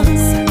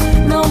criança,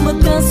 não me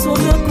canso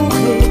de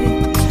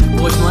correr,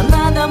 pois não há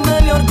nada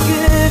melhor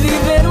que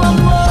viver o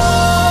amor.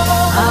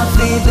 A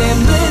vida é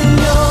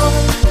melhor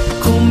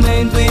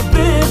comendo e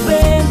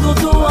bebendo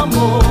do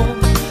amor.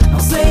 Não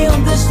sei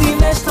onde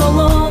estiveste ao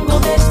longo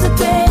deste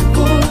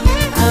tempo.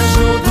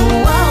 Ajuda o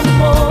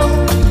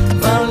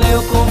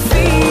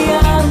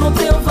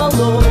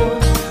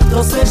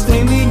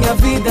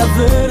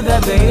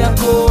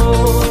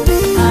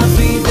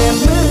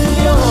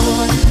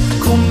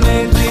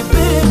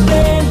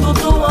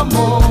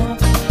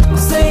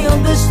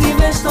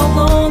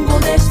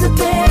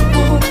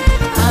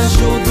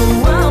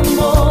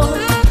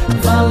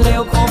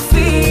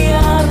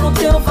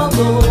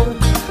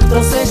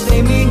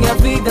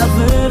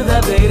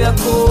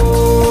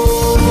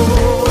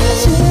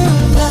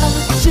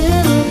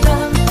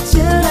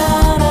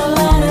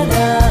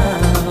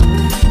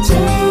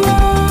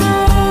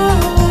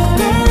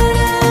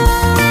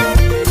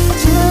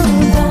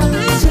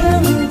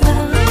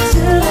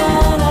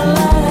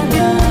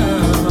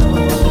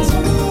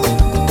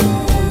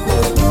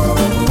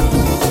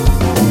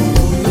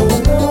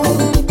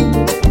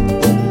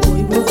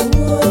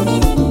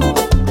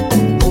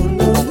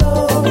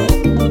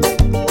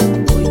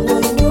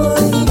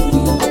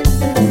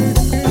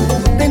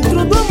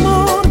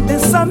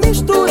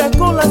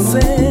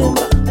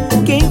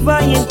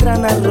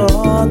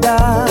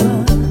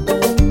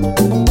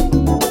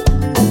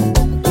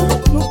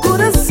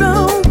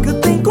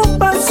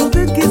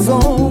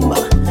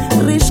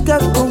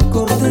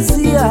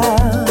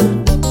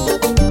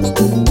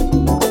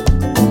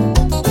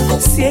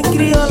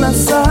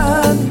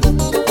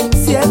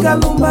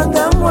calumba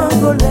da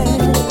Mwangolé.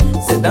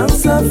 Se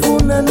dança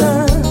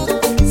funana,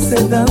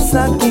 se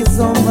dança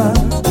kizomba,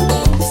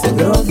 se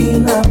drogue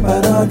na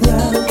paródia,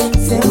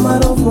 se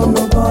marovo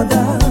no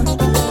boda.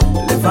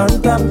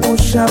 Levanta,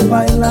 puxa,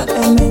 baila,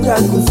 emenga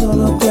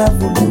cuzolo que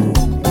avudu.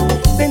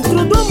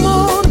 Dentro do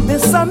amor,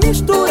 dessa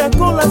mistura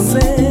com a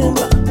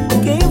samba,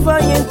 quem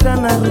vai entrar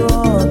na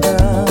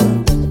roda?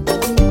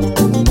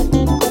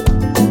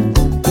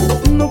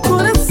 No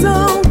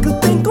coração que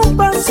tem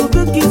compasso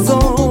de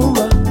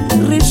kizomba,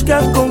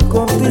 risca com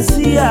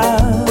cortesia.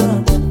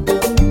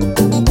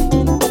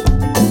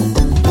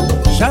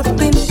 Já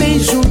tentei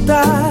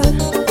juntar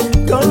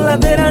com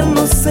ladeira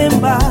no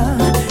samba,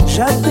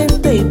 já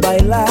tentei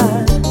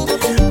bailar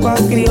com a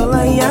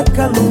crioula e a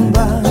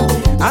calumba,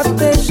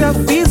 até já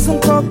fiz um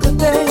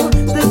coquetel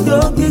de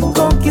droga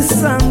com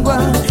quiçangua.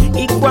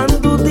 E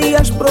quando o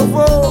Dias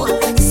provou,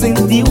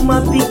 senti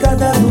uma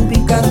picada do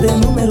picante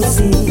número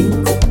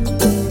 5.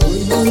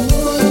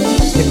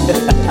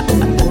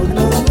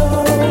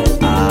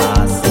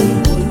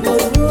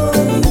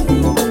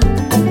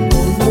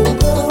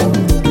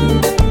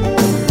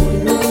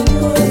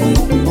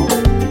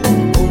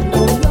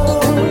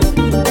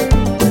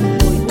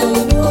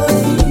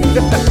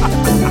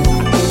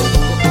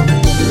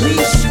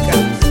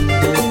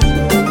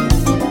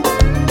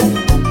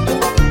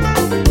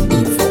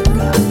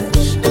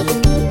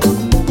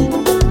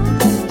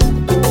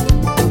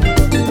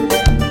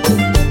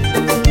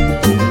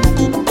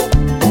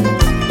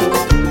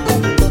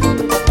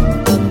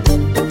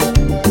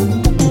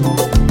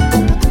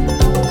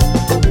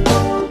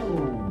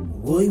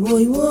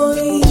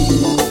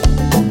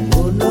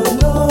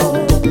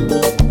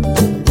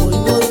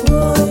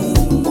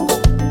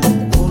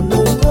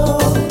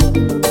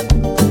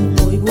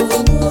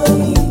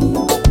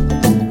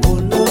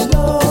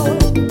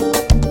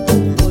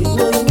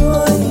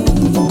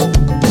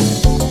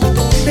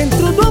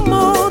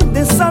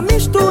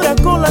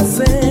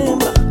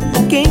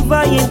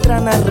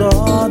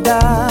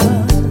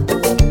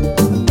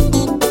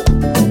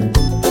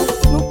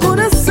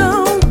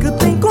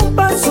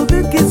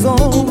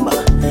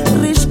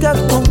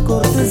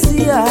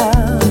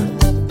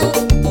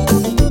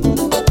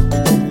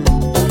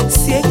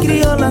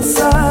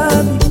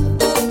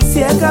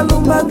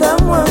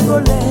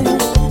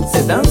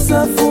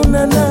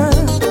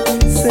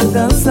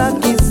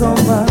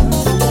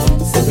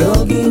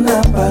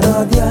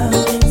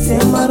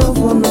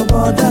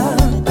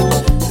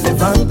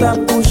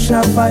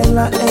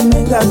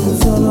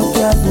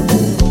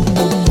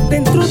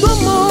 Dentro do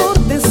amor,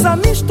 dessa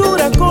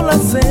mistura com a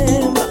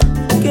samba,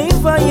 quem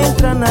vai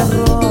entrar na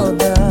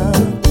roda?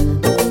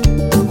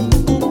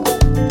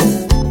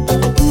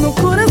 No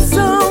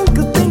coração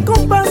que tem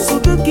compasso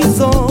de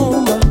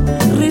kizomba,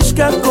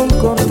 risca com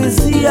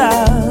cortesia.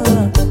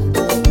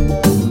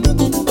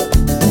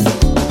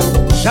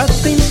 Já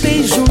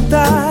tentei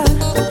juntar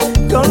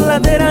com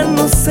ladeira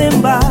no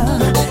samba,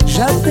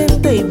 já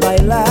tentei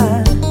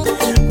bailar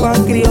com a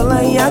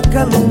crioula e a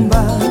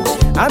calumba,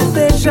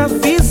 até já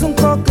fiz um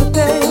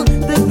coquetel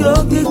de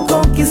droga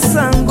com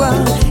quiçangua.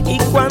 E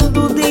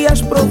quando o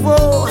Dias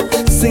provou,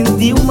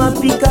 senti uma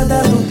picada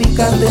do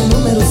picante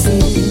número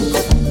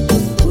 5.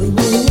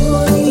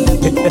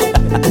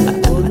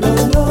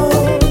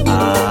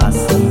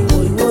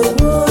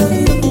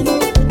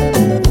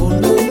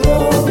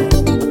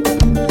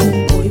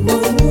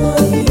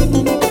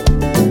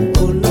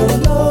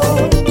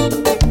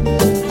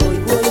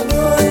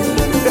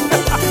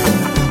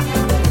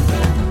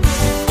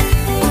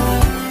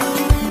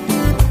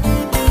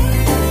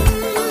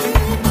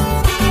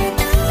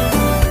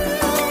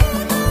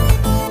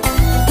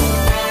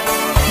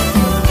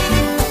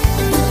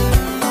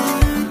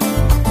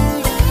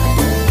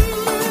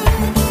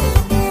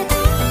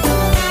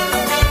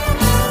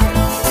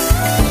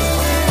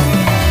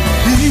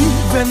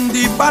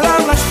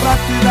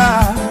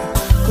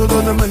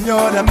 Tudo de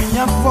melhor à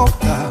minha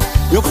volta.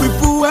 Eu fui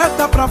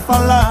poeta pra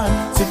falar,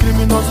 se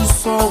criminoso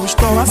sou,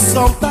 estou à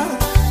solta.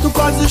 Tu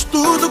fazes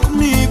tudo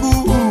comigo,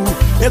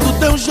 é do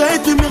teu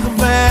jeito e me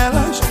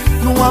revelas.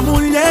 Não há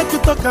mulher que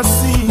toca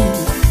assim,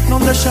 não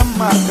deixa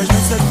marcas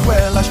nem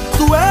sequelas.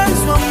 Tu és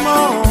o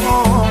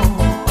amor,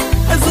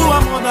 és o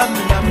amor da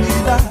minha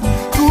vida.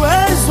 Tu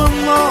és o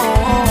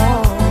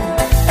amor,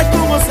 é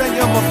com você que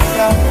eu vou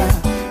ficar.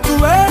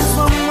 Tu és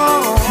o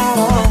amor,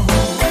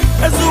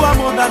 és o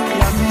amor da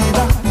minha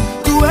vida.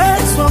 Tu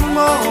és o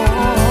amor,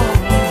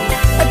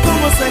 é com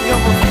você que eu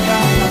vou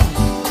ficar.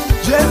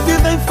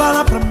 Gente vem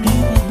falar pra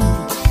mim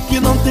que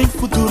não tem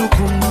futuro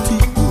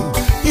contigo.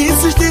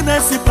 Insistir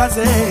nesse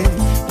prazer,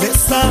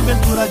 nessa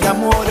aventura de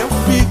amor eu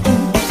fico.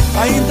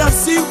 Ainda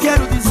assim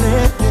quero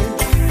dizer,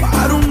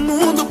 para o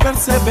mundo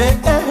perceber,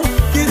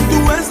 que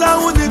tu és a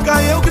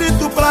única. Eu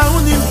grito pra o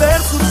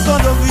universo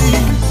todo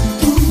ouvir.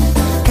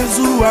 Tu és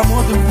o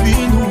amor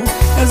divino,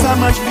 és a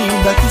mais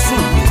linda que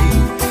sonhei.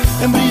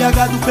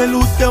 Embriagado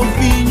pelo teu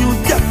vinho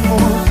de amor,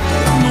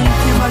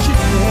 nunca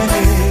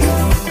imaginei.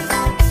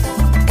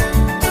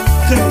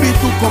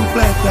 Repito,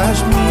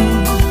 completas-me.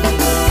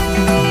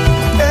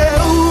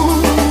 Eu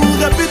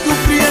repito,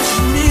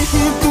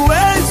 preenches-me.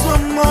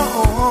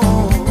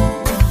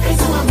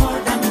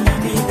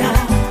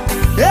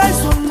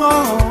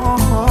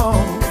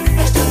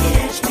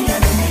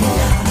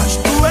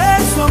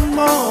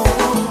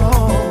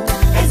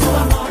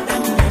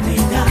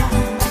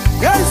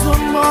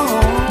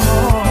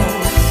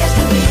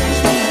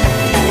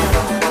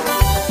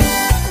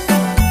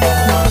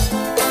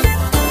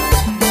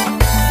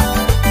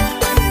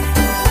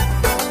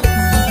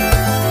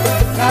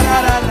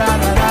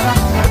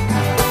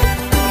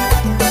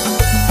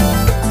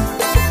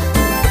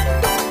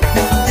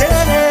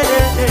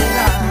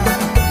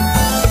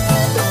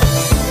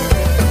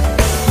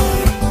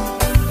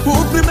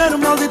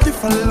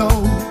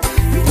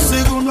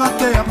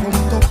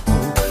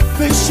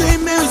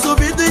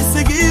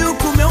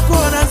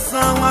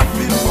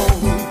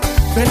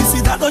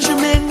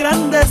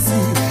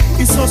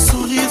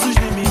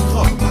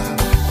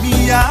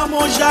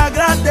 hoje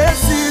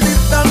agradeci de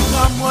tanto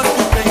amor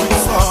que tenho de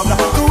sobra.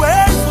 Tu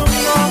és o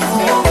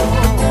amor,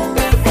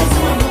 És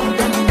o amor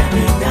da minha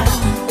vida.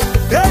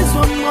 és o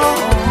amor,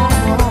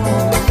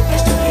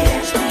 És tu que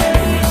és minha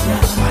vida.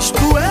 mas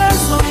tu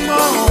és o amor,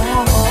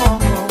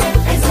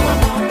 És o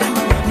amor da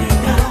minha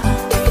vida.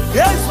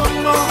 és o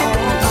amor.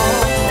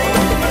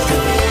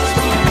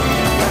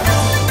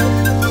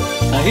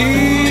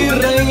 Aí,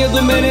 rainha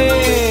do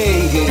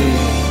merengue,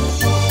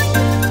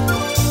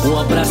 um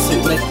abraço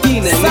pra ti,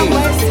 né,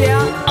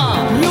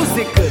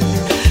 Music.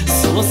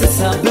 Só você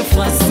sabe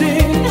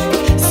fazer,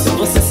 só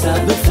você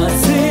sabe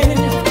fazer,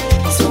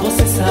 só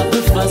você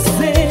sabe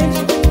fazer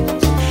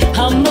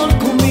amor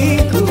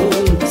comigo.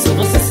 Só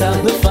você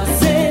sabe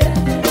fazer,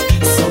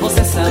 só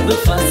você sabe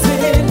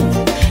fazer,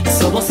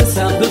 só você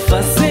sabe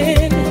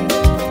fazer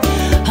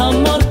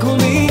amor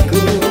comigo.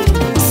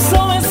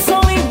 Só é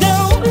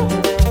solidão,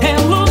 é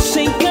luz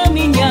sem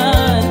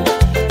caminhar.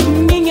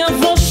 Minha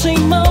voz sem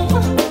mão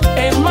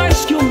é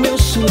mais que o meu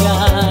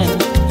chorar.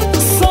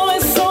 Só é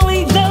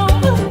solidão,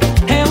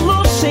 é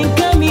luz sem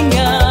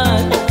caminhar.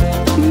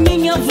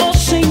 Minha voz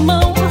sem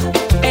mão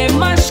é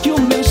mais que o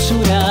meu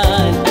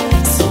chorar.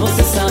 Só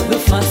você sabe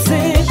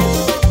fazer,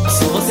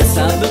 só você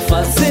sabe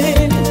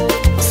fazer,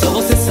 só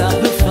você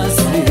sabe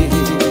fazer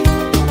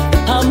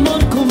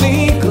amor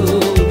comigo.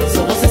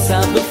 Só você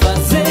sabe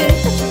fazer,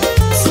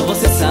 só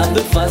você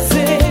sabe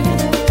fazer,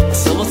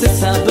 só você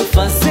sabe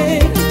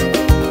fazer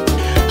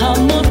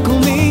amor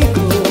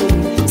comigo.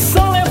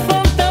 Só é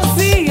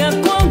fantasia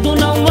quando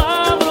não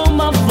abro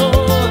uma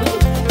flor.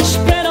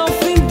 Espera o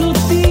fim do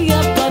dia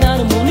para a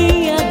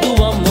harmonia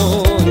do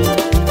amor.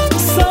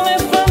 Só é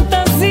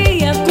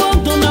fantasia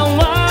quando não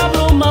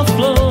abro uma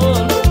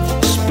flor.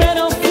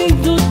 Espera o fim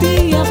do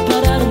dia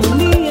para a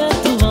harmonia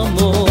do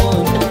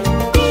amor.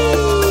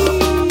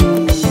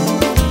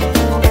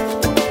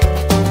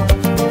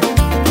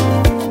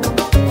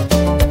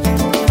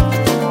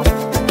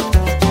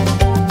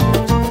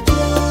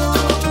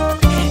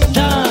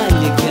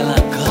 Dá-lhe que ela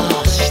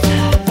gosta.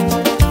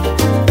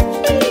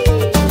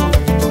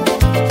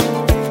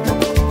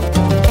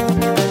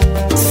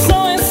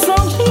 Só é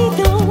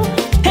solidão,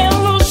 é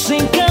luz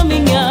sem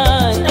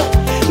caminhar.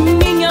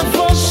 Minha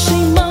voz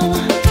sem mão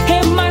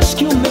é mais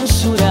que o meu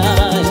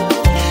chorar.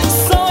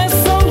 Só é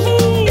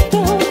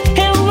solidão,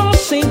 é luz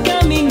sem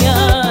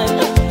caminhar.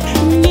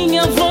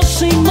 Minha voz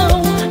sem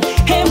mão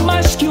é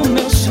mais que o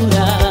meu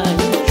chorar.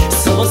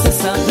 Só você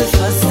sabe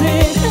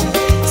fazer,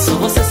 só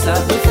você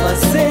sabe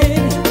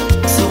fazer,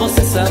 só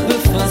você sabe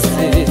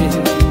fazer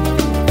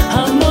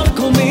amor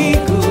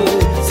comigo.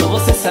 Só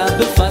você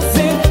sabe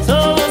fazer,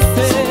 só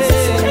você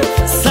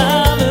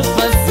sabe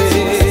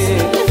fazer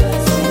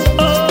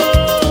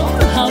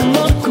oh,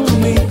 amor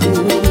comigo.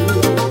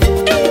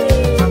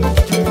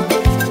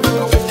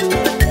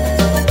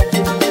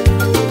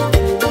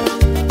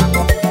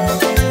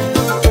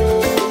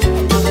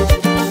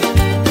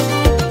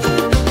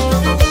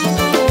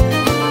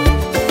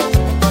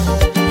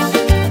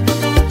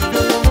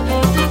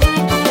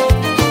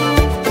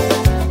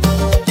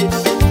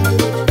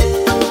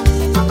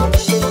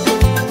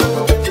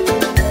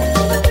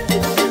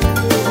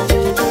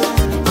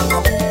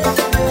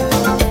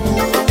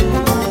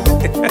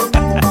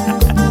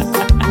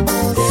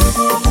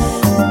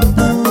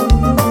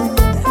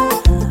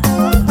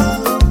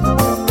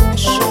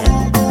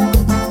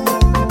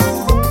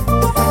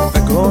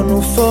 Pegou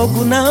no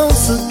fogo, não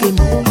se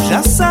queimou.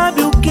 Já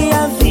sabe o que é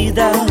a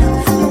vida.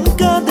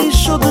 Nunca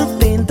deixou de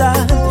tentar.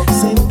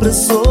 Sempre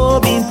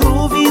soube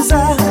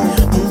improvisar.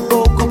 Um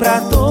pouco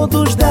pra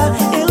todos dá.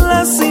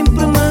 Ela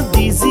sempre me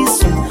diz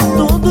isso.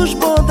 Todos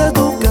bodas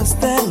do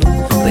castelo.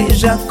 Rei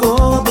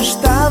Jacob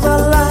estava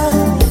lá.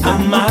 A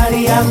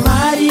Maria,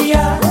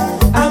 Maria,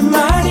 a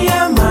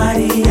Maria,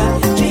 Maria.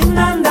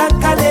 Jinanda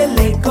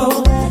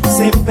Kaleleko.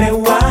 Sempre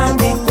o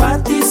ande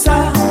quatiça.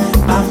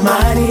 A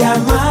Maria,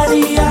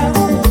 Maria,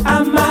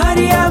 a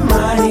Maria,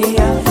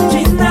 Maria.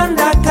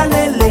 Jinanda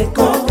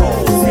Kaleleko.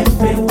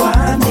 Sempre o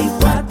ande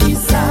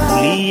quatiça.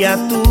 Lia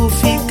tu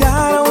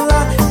ficaram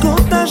lá.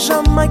 Conta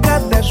Jamaica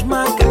das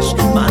Macas.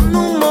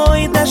 Mano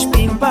Moi das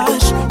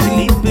Pimpas.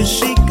 Felipe,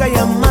 Chica e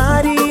a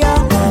Maria.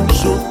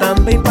 Ju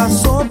também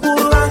passou por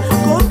lá.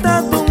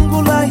 Conta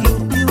Dungula e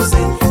o tio Zé.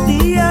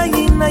 Tia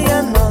Ina e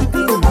a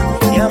Naldina.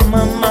 E a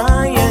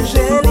mamãe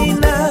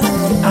Angelina.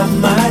 A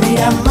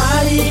Maria,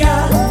 Maria,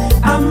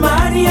 a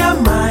Maria,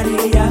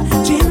 Maria.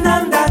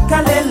 Jinanda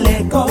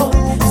Kaleleko.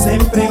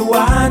 Sempre o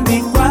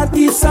ande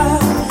quatiça.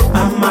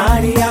 A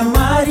Maria,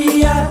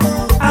 Maria,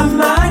 a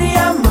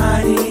Maria,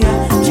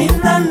 Maria.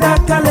 Jinanda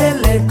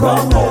Kaleleko.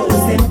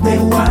 Sempre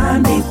o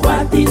ande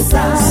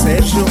quatiça.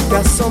 Sérgio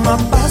Cassoma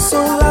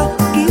passou lá.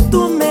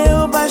 Quito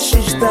meu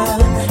baixista.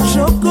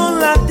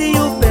 Chocolate e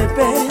o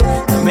Pepe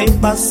também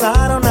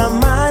passaram na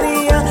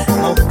Maria.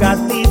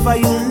 Malcativa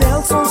e o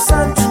Nelson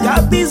Santos.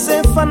 Gabi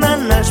Zefana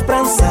na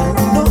Esperança.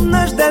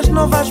 Donas das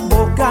novas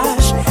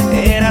bocas.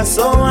 Era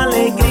só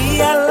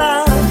alegria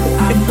lá.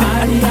 A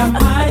Maria,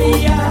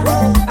 Maria,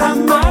 a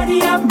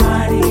Maria,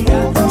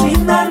 Maria.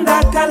 Jinanda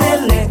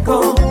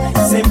Kaleleko.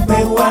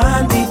 Sempre o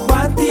ande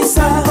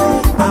quatiça.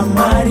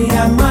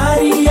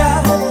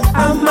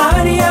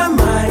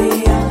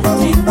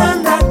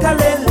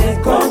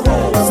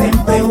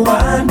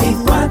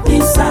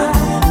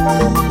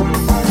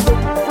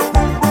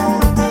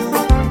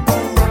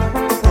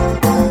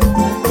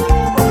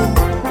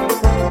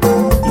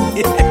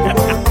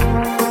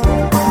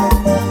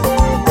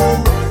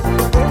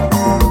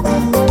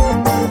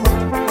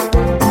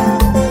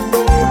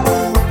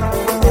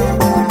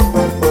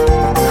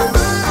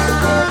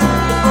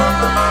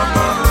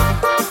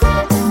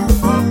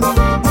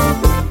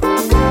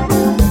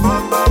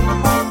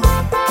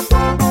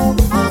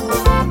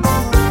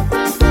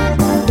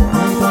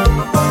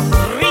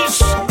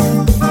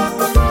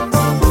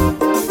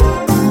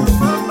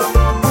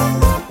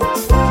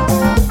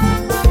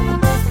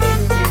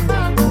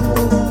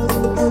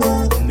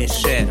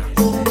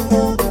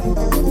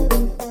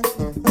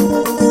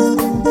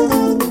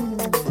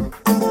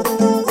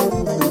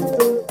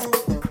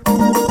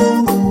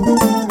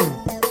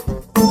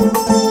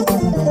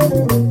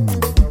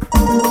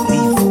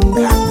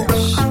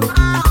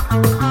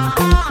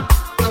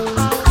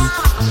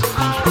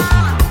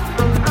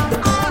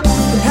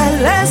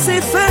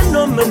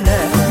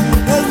 phénoménal.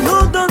 Elle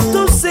nous donne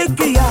tout ce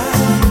qu'il y a.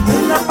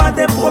 Elle n'a pas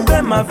de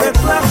problème avec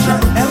l'argent.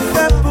 Elle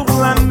fait pour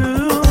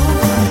l'amour.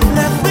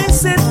 La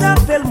princesse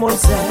appelle Moses,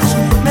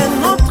 mais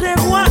notre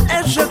roi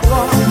est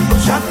Jacob.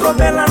 Jacob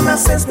est la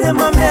naissance de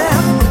ma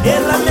mère et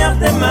la mère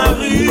de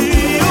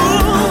Marie.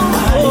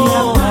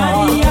 Oh,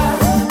 Maria,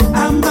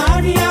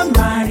 Maria,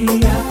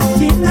 Maria,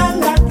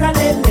 Tinanga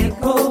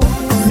Kaleleko.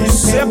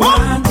 C'est bon.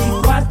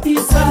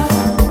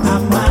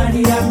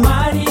 Maria,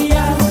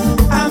 Maria,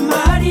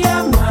 Maria,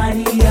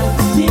 Maria,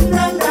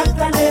 Tinanga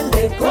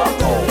Kaleleko.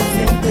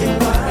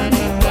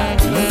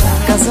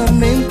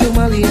 Casamento é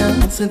uma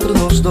aliança entre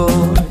nós dois.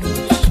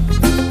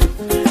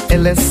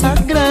 Ele é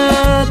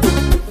sagrado.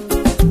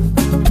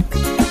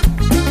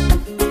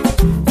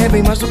 É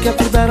bem mais do que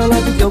acordar ao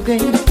lado de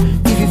alguém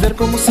e viver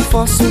como se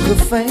fosse um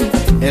refém.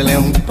 Ele é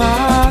um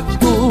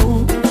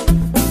pacto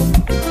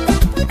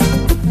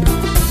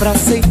para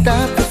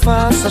aceitar que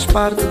faças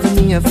parte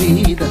de minha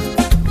vida.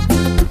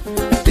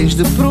 Tens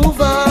de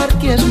provar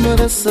que és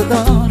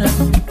merecedora.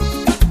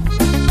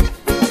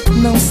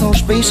 Não são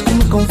os bens que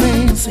me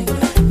convencem,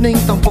 nem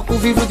tampouco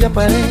vivo de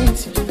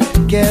aparências.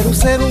 Quero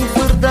ser um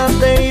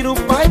verdadeiro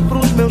pai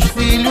pros meus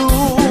filhos.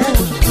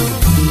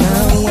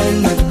 Não é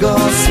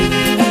negócio,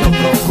 não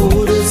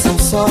procures um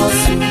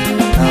sócio.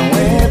 Não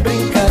é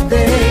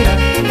brincadeira,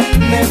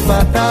 nem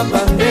pra dar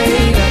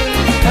bandeira.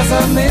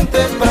 Casamento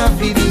é pra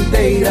vida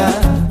inteira,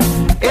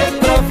 é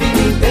pra vida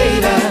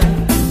inteira.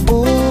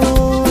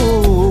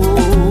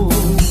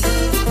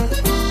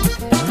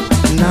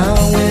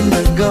 Não é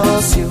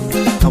negócio,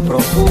 não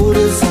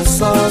procures um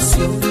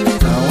sócio.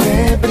 Não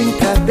é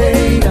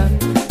brincadeira,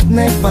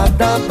 nem pra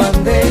dar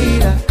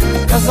bandeira.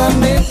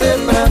 Casamento é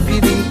pra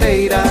vida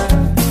inteira,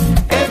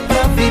 é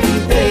pra vida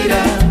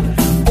inteira.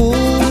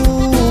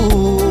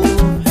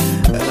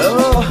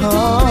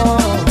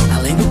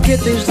 Além do que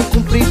tens de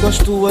cumprir com as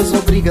tuas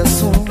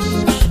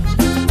obrigações,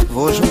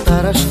 vou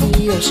juntar as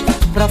tias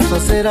pra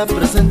fazer a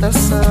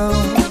apresentação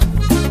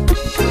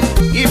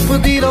e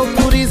pedir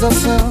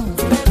autorização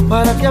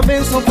para que a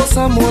bênção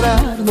possa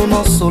morar no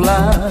nosso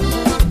lar.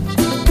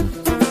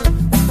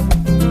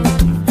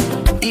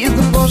 E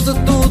depois de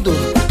tudo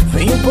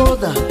vem o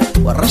boda,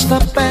 o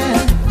arrasta-pé,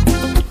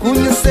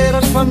 conhecer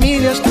as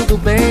famílias, tudo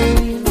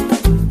bem.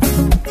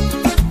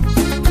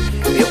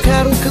 Eu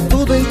quero que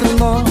tudo entre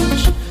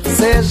nós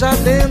seja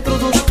dentro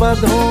dos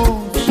padrões.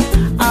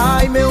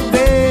 Ai meu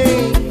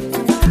bem,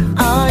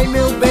 ai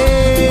meu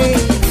bem.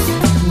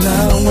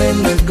 Não é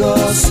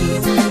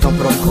negócio, não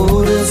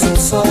procures um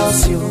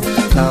sócio.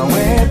 Não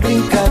é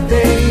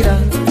brincadeira,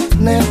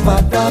 nem pra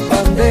dar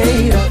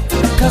bandeira.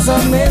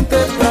 Casamento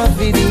é pra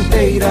vida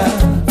inteira,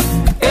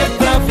 é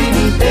pra vida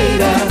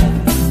inteira.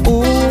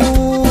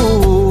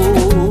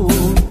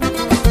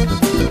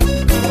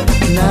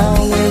 Não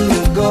é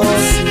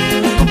negócio,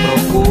 não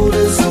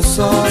procures um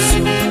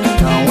sócio.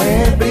 Não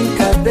é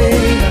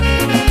brincadeira,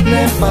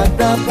 nem pra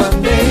dar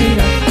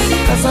bandeira.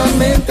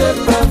 Casamento é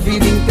pra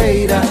vida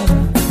inteira,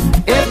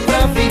 é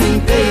pra vida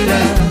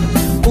inteira.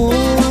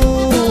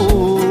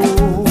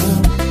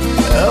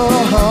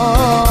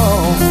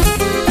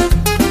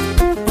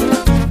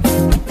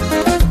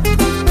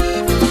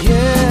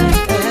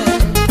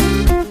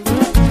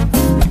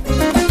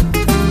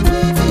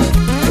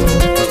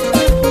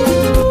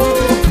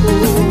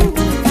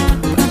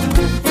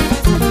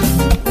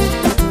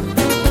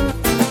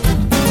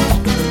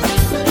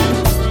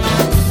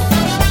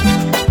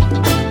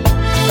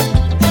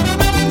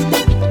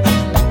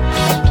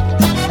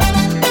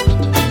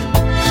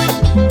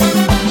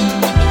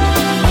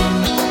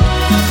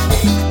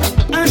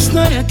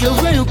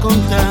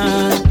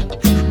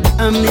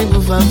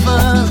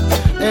 Vavá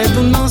é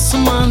do nosso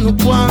mano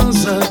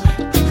Kwanza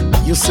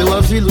e o seu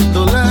avilo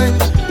Dolai,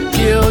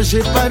 que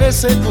hoje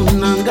parece que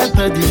Nanga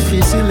tá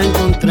difícil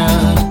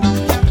encontrar.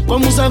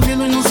 Como os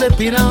avilos nos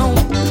Epirão,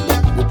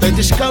 o pé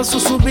descalço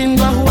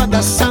subindo a rua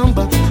da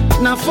samba,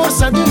 na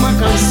força de uma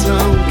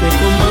canção que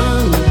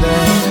comanda.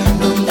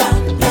 Não dá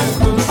pra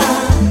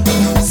contar,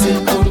 se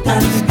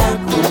contar fica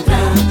contra,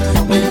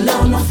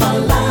 melhor não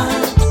falar,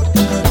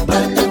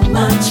 pra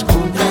tomar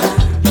descontar.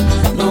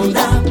 Não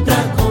dá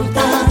pra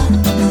contar,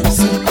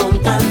 se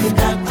contar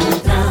fica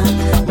contra,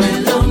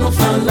 melhor não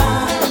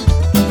falar,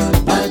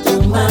 pra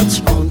tomar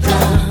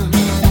descontar.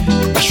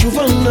 A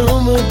chuva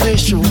não me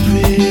deixa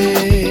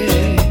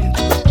ver,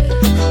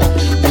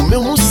 o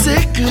meu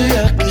moseque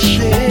a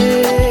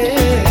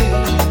crescer.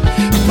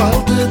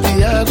 Falta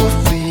de água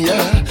fria,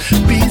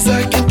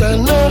 pisa quem tá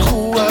na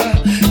rua,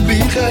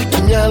 birra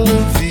que me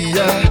alivia.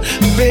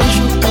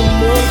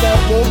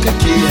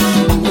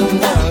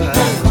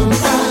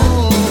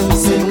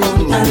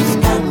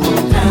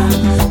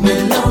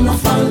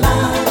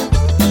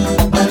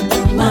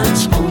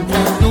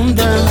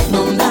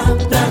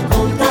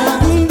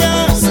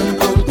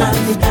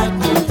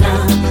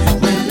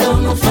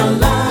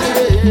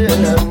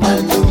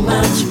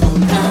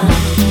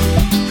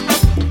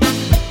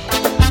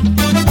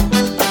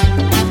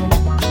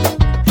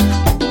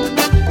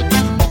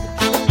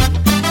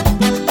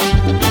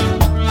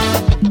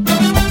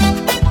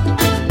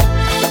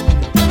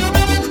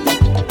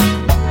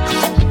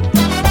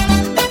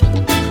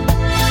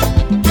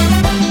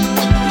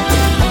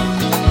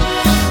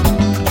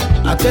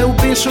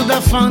 encho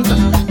da Fanta.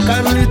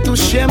 Carlito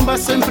Chemba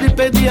sempre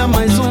pedia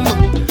mais uma.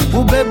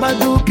 O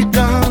bêbado que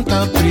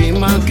canta, a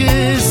prima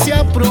que se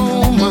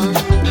apruma.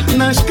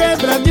 Nas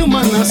quebras de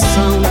uma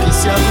nação que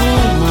se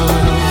arruma.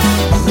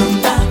 Não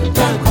dá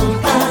pra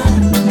contar,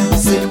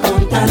 se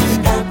contar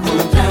fica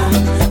contra.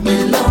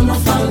 Melhor não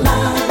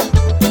falar,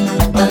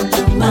 pra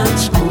tomar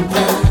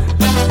descontar.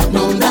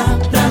 Não dá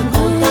pra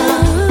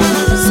contar,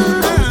 se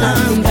contar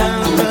fica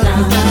contra.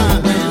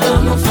 Melhor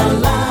não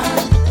falar,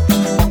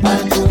 pra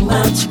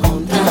tomar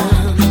descontar.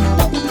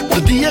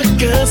 Perdi a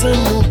casa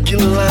no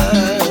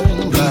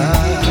Quilamba,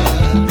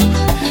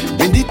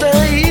 bendita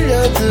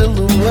ilha de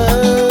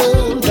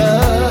Luanda.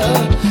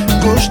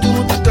 Gosto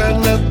de estar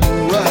na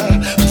tua,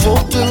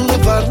 vou-te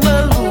levar na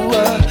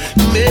lua.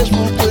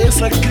 Mesmo com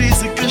essa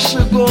crise que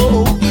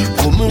chegou,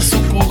 vou me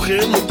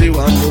socorrer no teu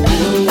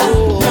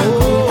amor.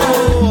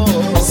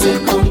 Se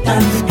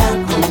contar fica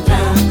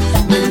contra.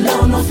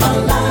 Melhor não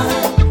falar,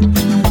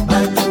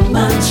 vai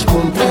tomar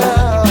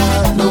descontar.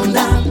 Não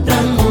dá pra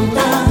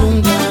contar,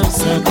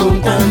 se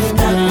contar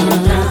fica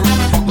contra.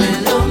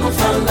 Melhor não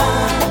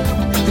falar,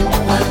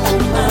 vai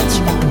tomar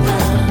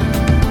descontar.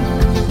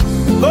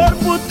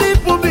 Corpo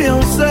tipo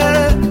Beyoncé,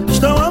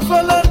 estão a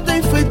falar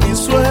tem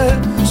feitiço é.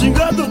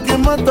 Xingado que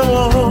mata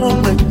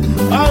homem,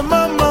 a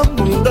mama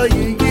bunda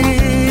e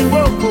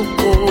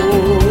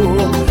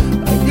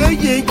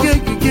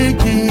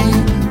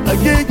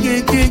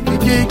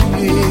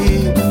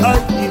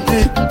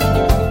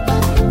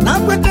Na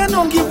kwete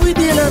nongi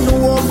widile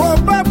nuovo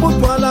babu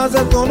twalaze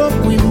tolo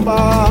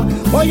kwimba.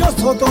 Oyo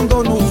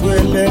sotondo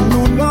nuzwele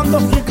nunondo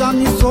fika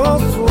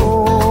misoso.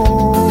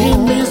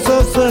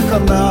 Imisoso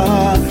ekana,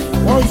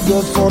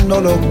 oyo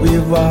sonolo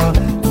kwiva.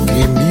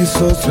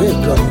 Imisoso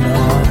ekana,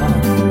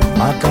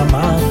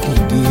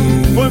 akamakidi.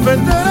 Foi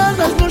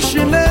veteranas no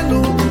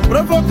chinelo,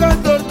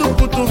 provocador do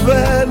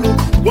cotovelo.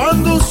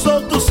 Quando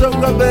solta o seu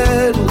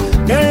cabelo,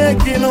 quem é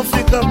que não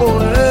fica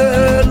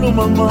boelo,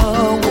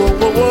 mamão? Oh,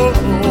 oh, oh,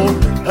 oh.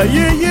 Ai,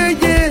 ai, ai,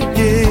 ai,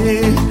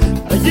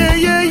 ai,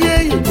 ai, ai, ai,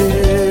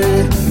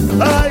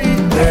 ai.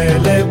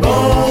 Ela é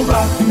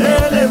bomba,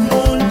 ela é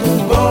muito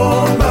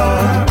bomba.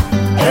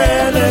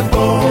 Ela é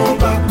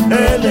bomba,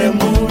 ela é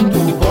muito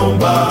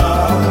bomba.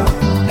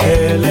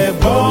 Ela é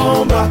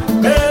bomba,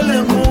 ela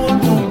é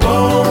muito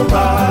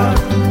bomba.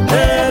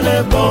 Ela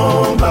é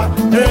bomba,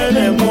 ela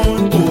é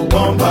muito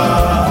bomba.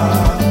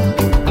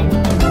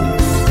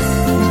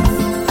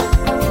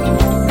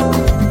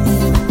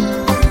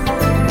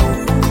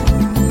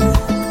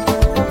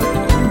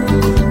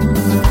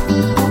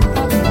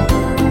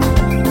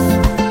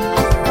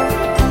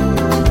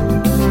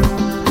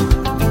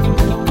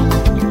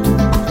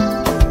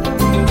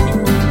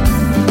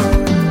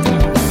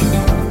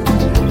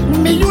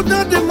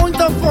 Miúda de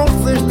muita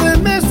força,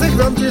 estremece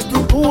grandes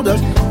estruturas.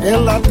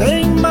 Ela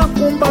tem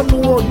macumba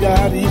no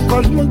olhar e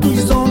faz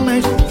muitos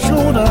homens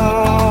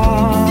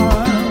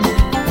chorar.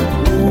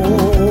 Oh,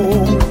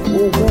 oh,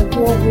 oh,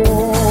 oh,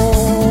 oh.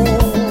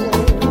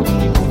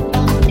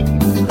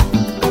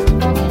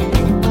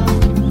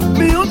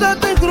 Miúda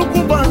tem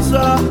grupo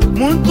banzá,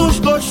 muitos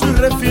gostos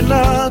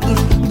refinados.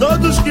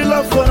 Todos que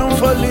lá foram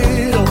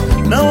faliram,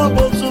 não há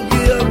bolso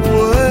que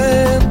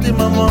aguente,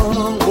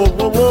 mamão. Oh,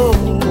 oh, oh, oh.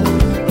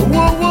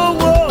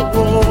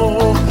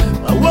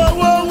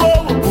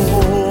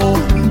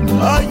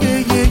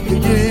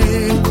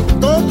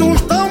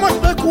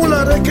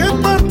 Quem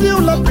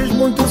partiu lá fez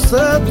muito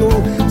cedo.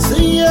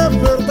 Se é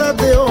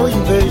verdade ou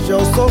inveja,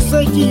 eu só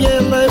sei que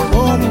ela é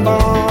bomba.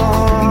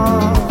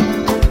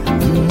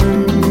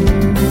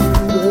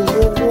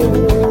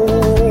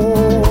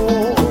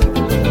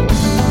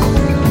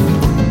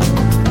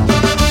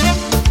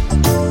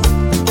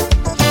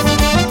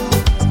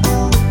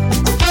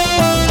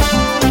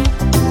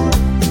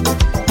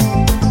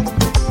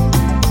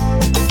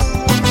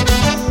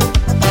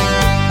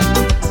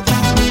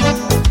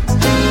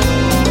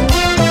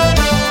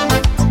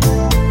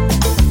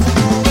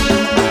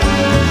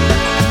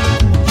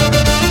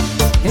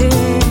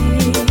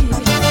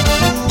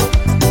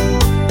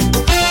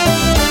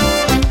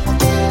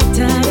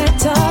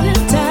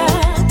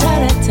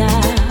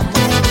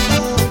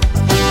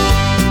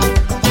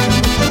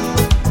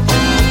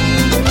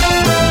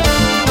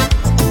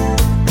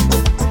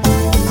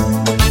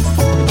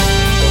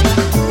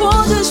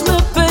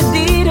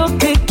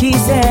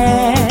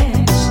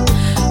 quiseres,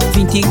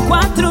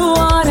 24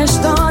 horas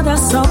todas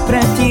só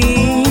pra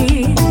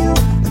ti,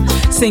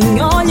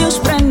 sem olhos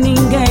pra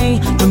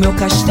ninguém. No meu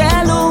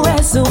castelo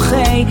és o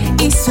rei,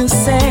 isso eu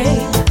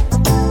sei,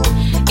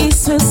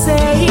 isso eu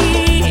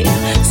sei.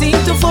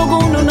 Sinto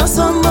fogo no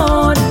nosso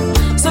amor,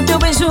 só teu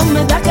beijo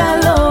me dá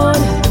calor.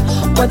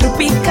 Quadro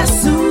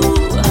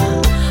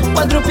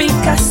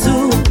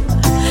Picasso,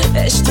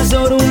 és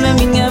tesouro na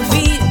minha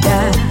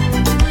vida,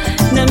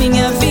 na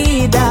minha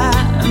vida.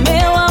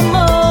 Meu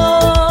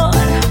amor,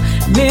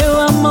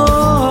 meu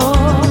amor,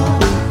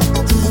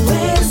 tu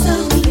és a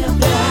minha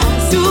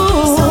brasa,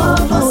 só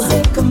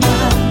você que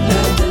manda.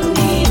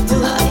 Admito,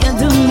 ai,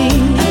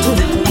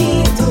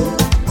 admito,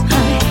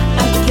 ai,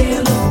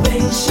 aquele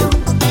beijo,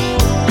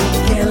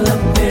 aquele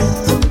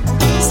aperto.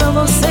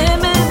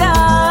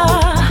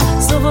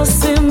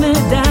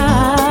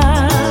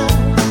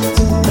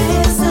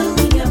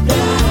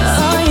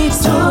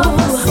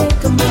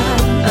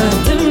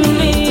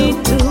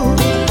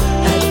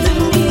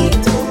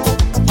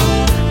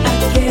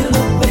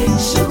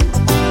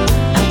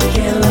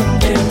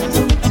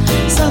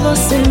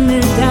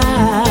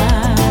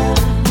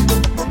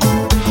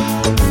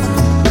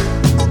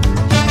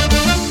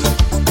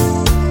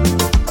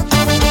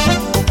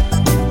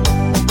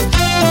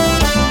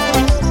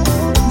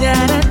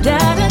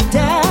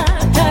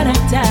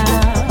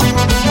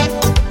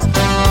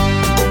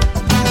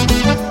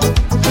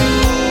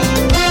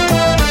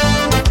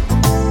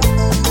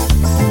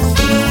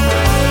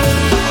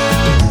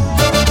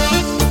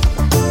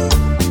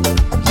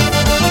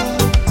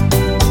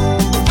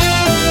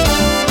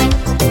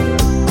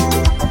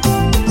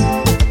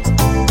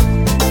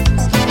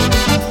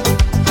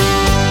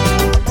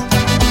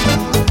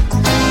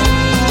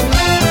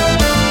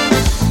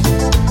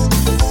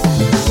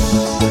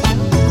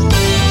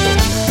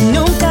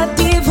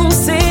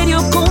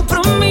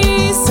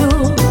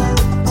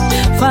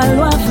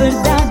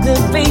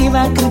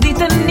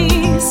 acredita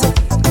nisso.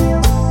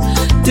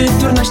 Te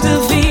tornaste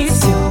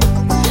vício,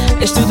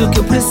 és tudo o que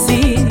eu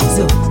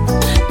preciso.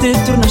 Te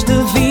tornaste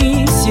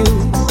vício.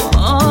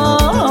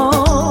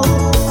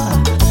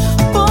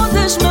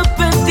 Podes-me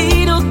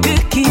pedir o que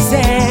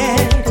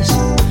quiseres,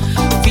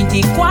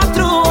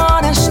 24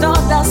 horas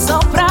toda só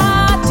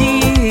pra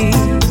ti.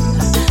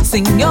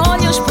 Sem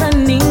olhos pra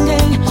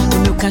ninguém, no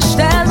meu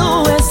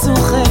castelo és o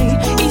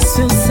rei.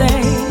 Isso eu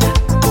sei,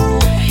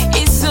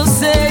 isso eu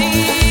sei.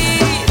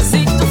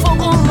 Sinto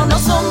fogo no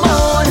nosso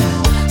amor,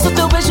 só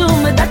teu beijo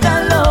me dá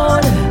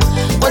calor.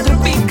 Quadro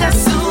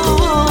Picasso,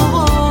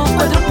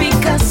 quadro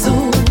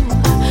Picasso.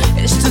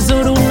 És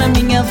tesouro na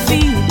minha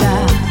vida,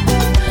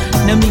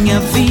 na minha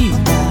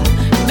vida.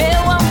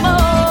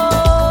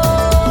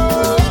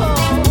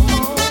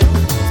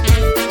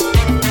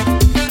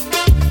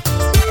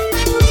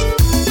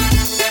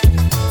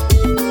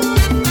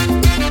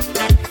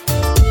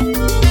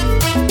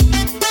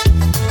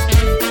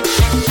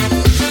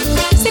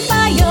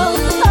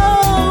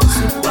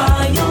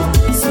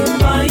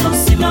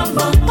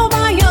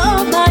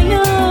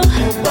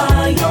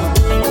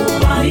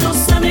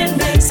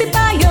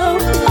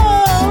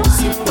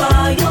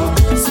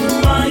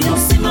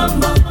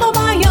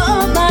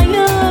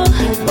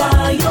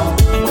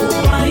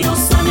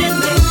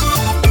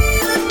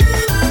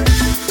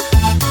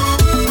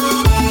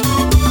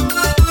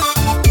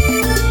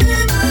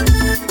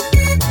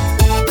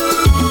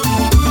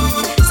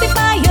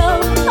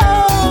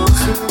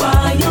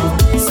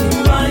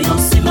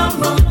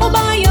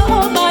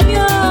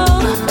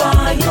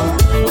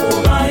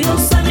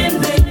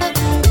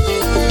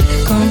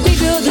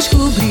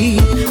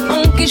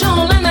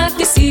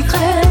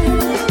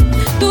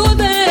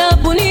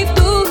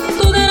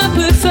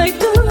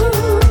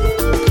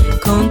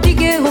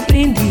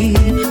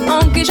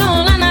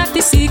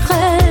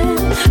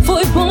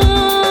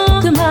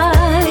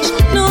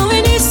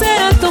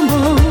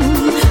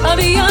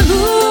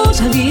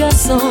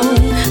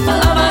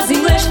 Palavras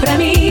inglês pra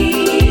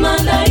mim,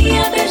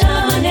 mandaria até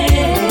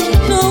japonês.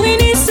 No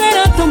início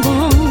era tão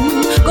bom,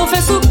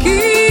 confesso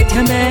que te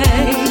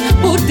amei.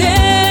 Por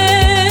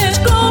Deus,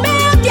 como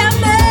eu te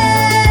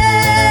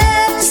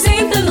amei.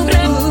 Senta no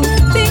grego,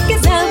 se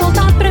quiser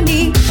voltar pra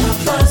mim.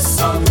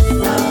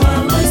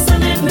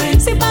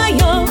 Se pai,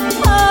 oh,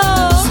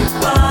 se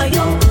pai,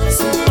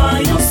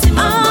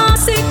 ah,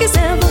 se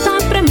quiser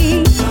voltar pra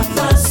mim.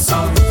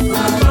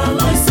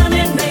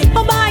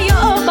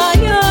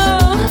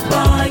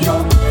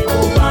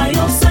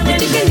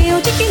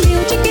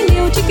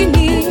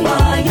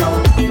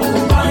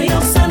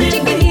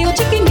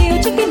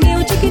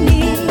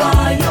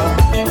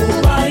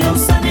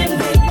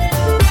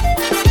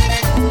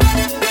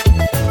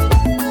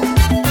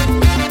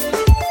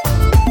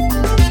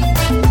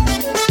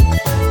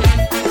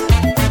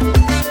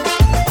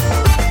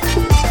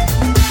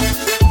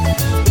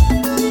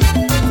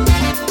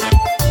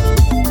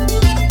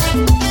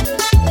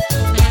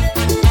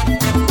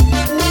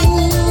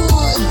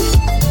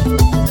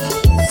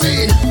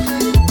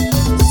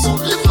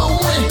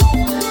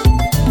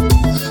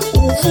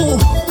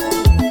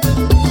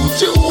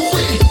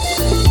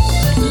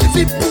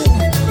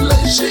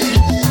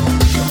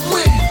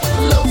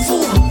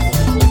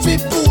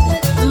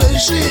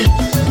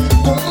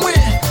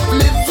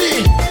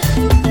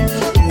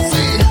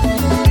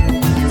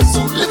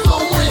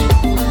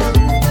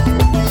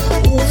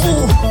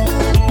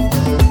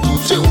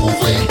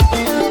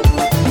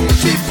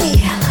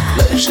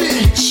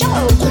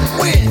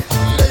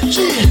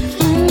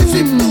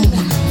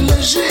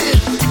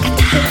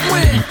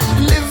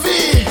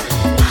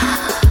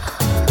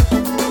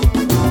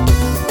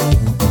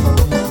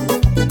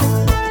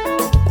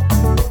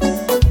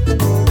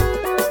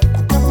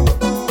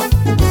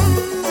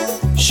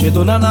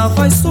 Nana,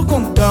 vai só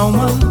com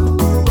calma,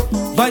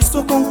 vai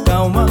só com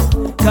calma.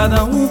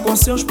 Cada um com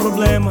seus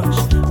problemas,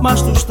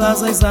 mas tu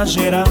estás a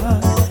exagerar.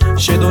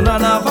 Chedo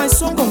Nana, vai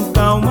só com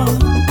calma,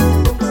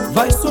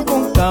 vai só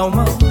com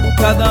calma.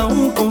 Cada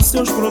um com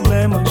seus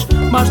problemas,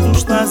 mas tu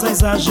estás a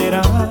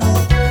exagerar.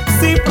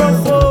 Se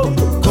provou,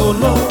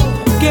 colou,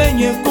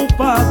 quem é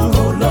culpado?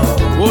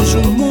 Hoje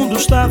o mundo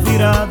está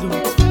virado,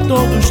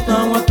 todos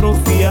estão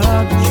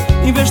atrofiados.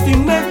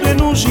 Investimento é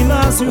no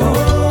ginásio,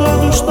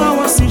 todos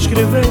estão a se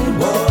inscrever.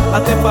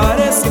 Até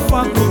parece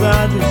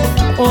faculdade,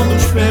 onde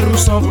os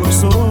ferros são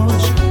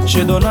professores.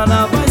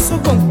 Chedonana, vai só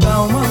com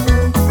calma,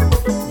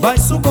 vai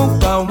só com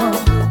calma.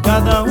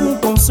 Cada um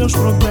com seus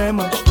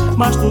problemas,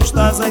 mas tu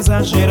estás a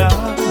exagerar.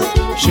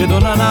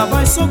 Chedonana,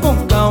 vai só com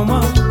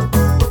calma,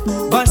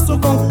 vai só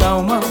com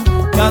calma.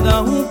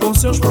 Cada um com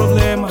seus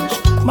problemas,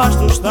 mas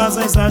tu estás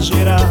a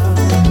exagerar.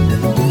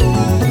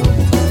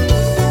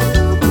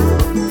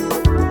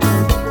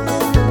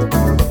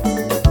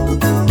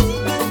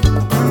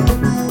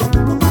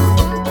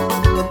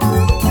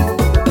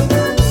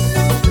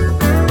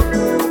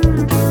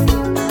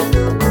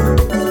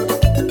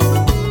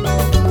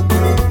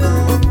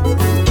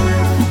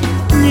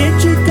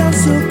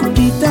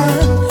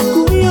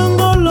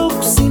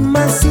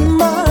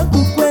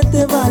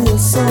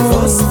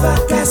 Vos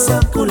vacação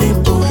com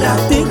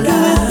limpura.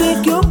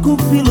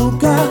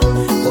 cupiluca,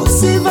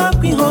 você vai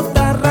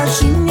pinrotar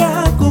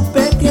rachinha,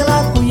 cupé que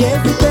lá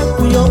cuieve,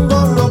 peco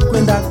yongolo,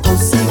 quando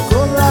consigo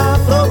lá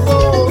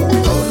provou.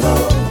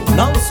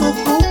 Não sou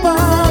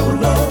culpado,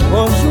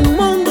 hoje o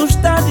mundo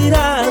está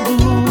virado.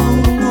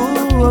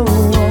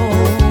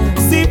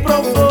 Se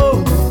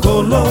provou,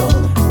 colou,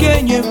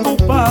 quem é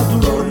culpado?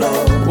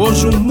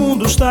 Hoje o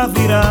mundo está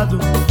virado,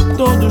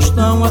 todos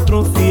estão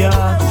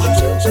atrofiados.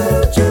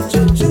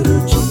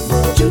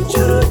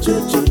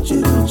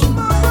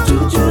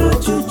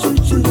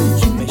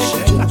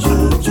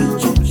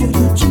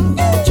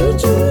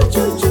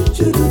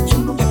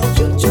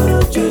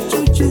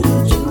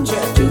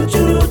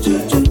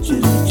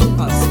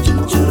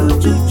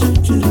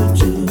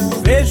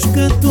 Vejo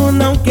que tu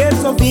não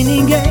queres ouvir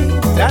ninguém,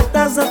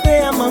 tratas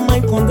até a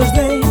mamãe com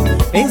desdém.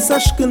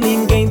 Pensas que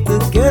ninguém te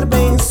quer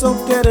bem, só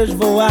queres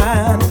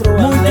voar pro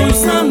além.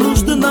 Muitos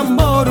anos de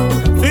namoro,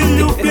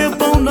 filho que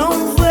bom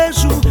não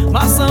vejo,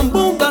 mas a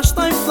bunda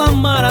está a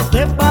inflamar,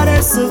 até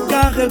parece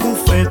carrego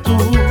feito.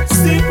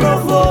 Se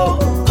provou,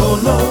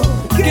 colou,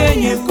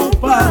 quem é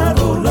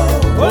culpado?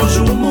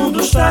 Hoje o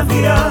mundo está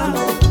virado,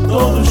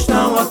 todos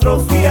estão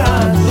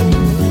atrofiados.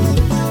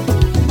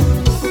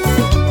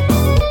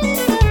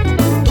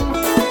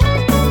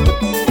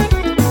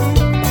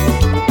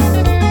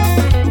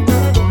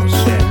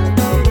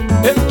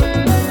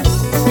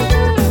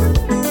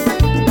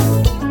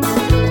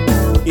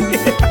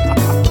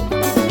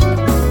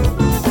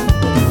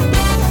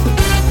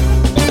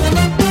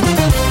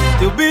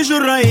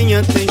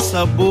 Rainha tem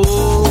sabor,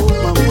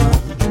 mamãe.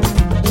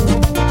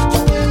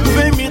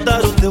 Vem me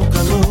dar o teu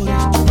calor.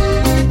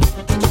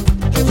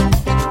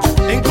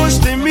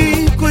 Encosta em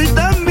mim,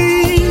 cuida de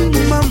mim,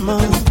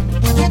 mamãe.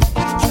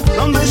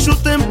 Não deixa o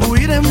tempo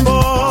ir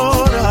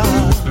embora.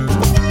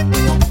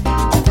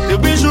 Teu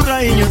beijo,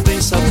 rainha,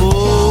 tem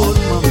sabor,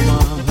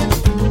 mamãe.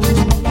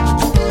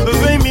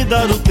 Vem me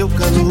dar o teu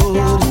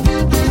calor.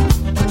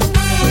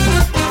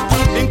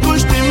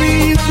 Encosta em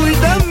mim,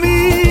 cuida de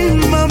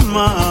mim,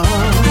 mamãe.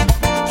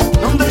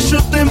 Deixa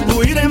o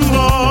tempo ir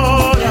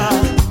embora.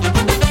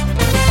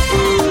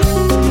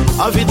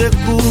 A vida é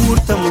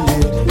curta,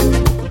 mulher,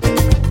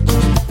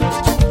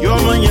 e o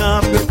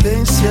amanhã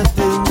pertence a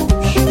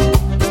Deus.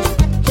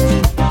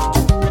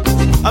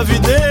 A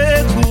vida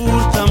é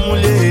curta,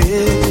 mulher,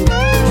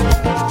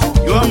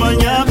 e o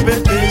amanhã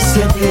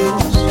pertence a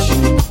Deus.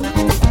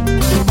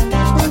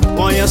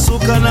 Põe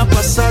açúcar na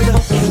passada,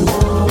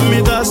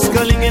 me dá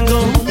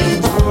escalinguendom,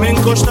 me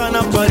encosta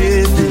na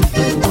parede.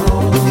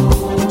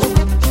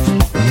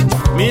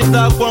 Me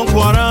dá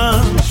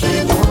quanquarã,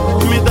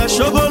 me dá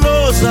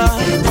chogolosa,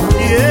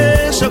 e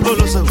é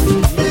chogolosa.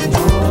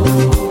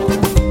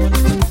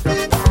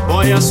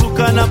 Põe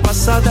açúcar na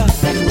passada,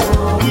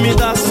 me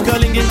dá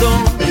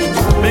escalinguindom,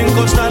 me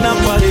encosta na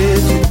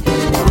parede.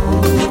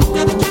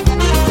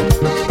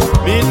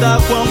 Me dá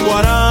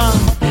quanquarã,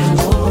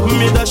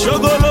 me dá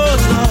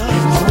chogolosa,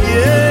 e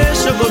é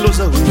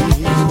chogolosa.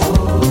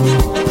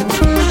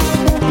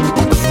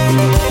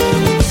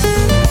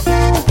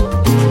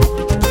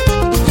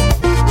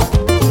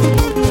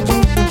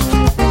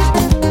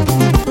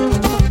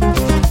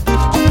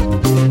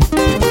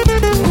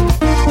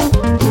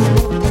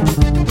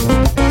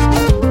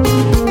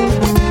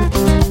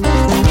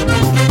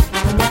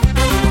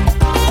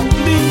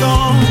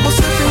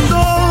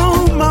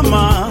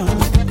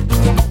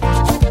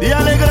 E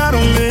alegrar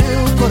o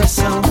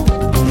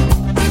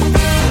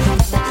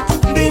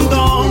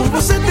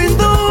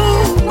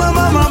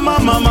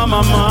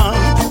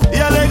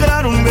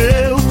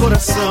meu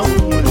coração.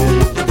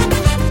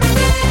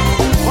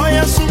 Põe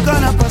açúcar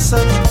na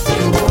passada,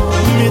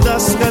 me dá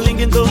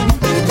escalinguindom,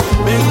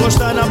 me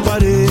encosta na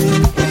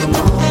parede.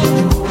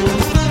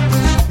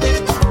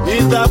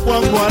 Me dá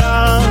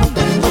quanquarã,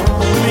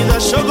 me dá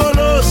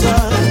chogolosa,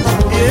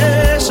 e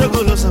é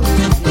chogolosa.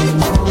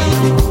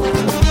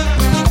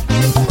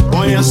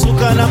 Põe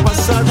açúcar na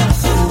passada,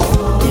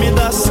 me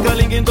dá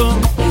escalinguindom,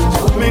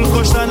 me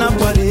encosta na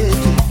parede.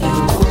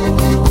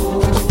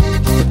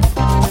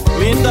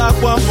 Me dá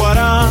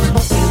quanquarã,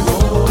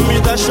 me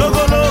dá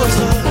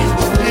chogolosa,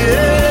 e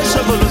é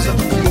chogolosa.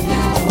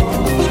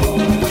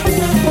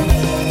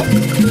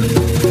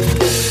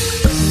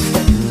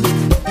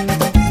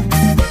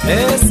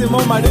 Esse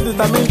meu marido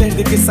também,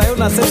 desde que saiu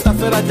na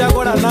sexta-feira, até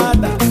agora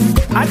nada.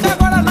 Até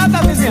agora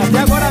nada, vizinha, até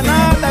agora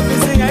nada,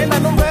 vizinha,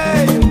 ainda não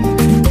veio.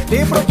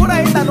 E procura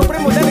ainda no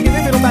primo dele que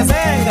vive no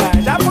Cazenga.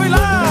 Já fui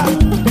lá,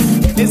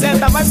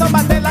 dizendo, vai só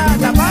bater lá,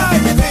 já vai,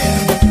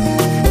 vizinha.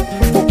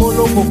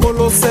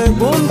 Cocolo,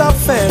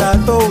 segunda-feira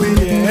tô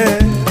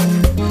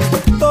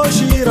indo, tô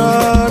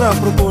girar a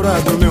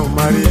procura do meu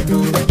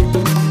marido.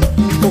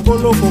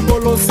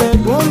 Cocolo,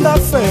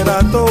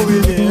 segunda-feira tô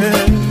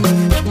indo,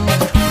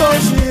 tô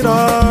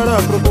girar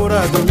a procura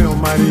do meu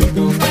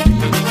marido.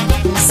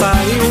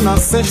 Saiu na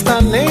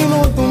sexta, nem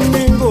no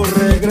domingo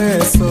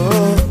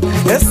regressou.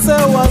 Esse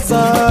é o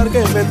azar que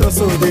me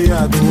trouxe o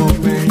dia do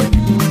homem.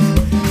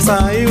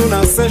 Saiu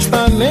na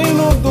sexta, nem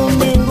no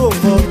domingo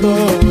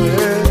voltou.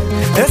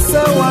 Esse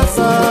é o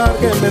azar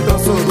que me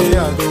trouxe o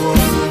dia do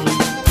homem.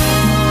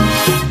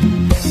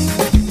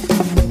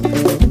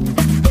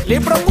 Lhe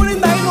procurem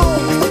daí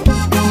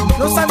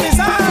no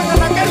Samizanga,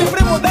 naquele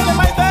primo dele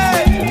mais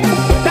velho.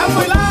 Já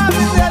fui lá,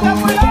 já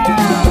fui lá.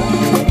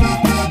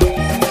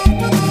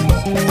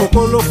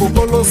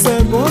 Cocolo,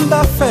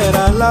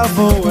 segunda-feira lá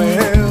vou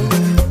eu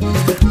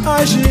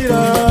a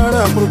girar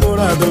a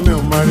procura do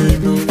meu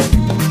marido.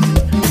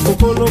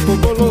 Cocolo,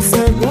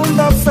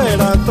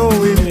 segunda-feira tô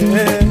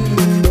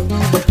indo,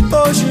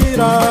 tô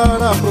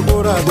girar a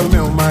procura do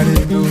meu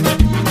marido.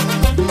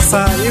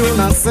 Saiu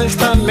na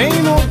sexta, nem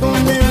no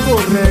domingo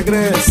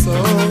regressou.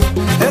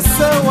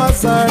 Esse é o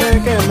azar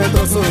que me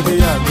trouxe o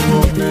dia do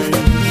homem.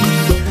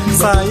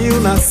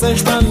 Saiu na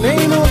sexta,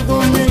 nem no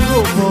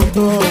domingo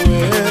voltou.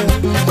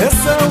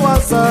 Esse é o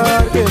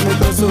azar que me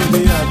trouxe o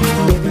dia do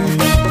homem.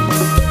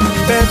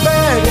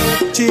 Beber,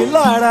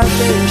 tilar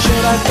até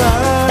encher a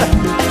cara.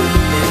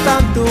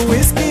 Tanto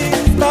whisky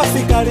pra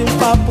ficar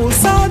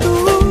empapuzado.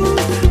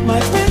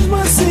 Mas mesmo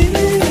assim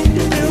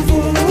eu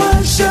vou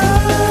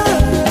achar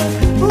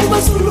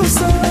uma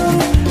solução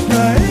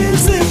pra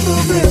esse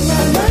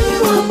problema.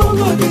 Não vou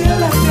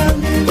ela pra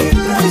mim de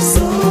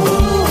traição.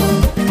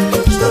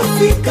 Estou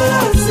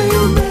ficando sem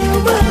o meu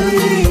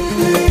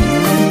marido.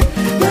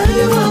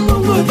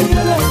 Não vou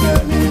ela pra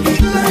mim de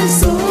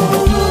traição.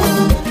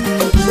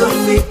 Estou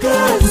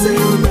ficando sem o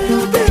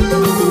meu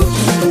dedo.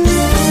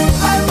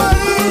 Ai,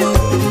 marido.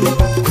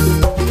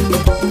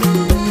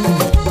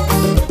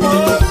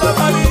 Opa,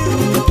 marido.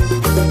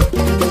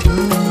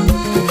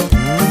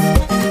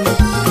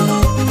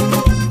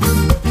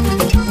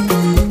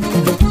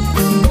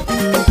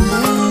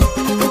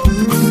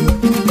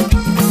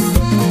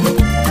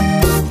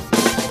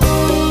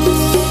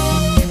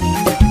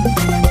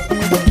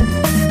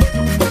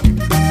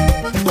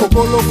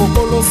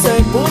 Cocolo,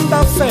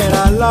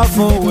 segunda-feira lá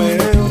vou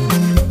eu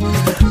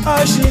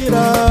a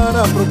girar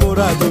a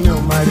procura do meu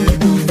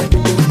marido.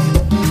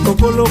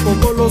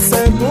 Cocolo,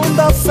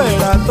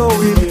 segunda-feira tô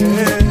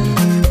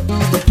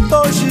indo,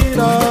 tô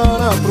girar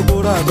a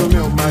procura do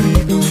meu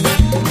marido.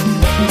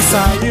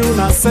 Saiu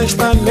na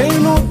sexta, nem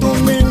no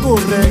domingo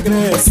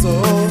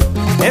regressou.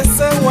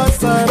 Esse é o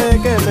azar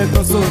que me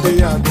trouxe o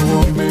dia do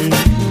homem.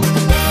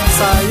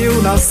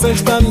 Saiu na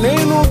sexta,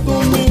 nem no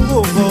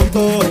domingo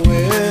voltou.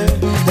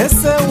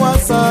 Esse é o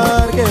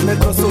azar que me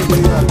trouxe o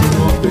dia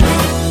do homem.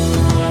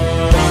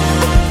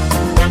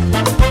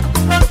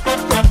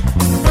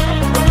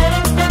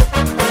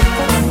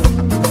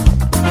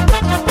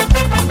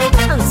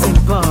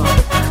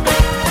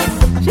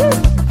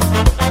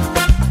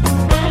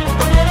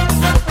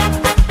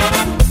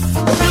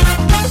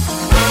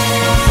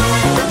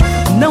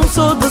 Não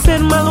sou de ser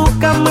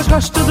maluca, mas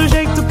gosto do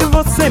jeito que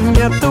você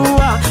me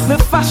atua. Me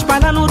faz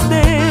parar no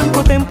tempo,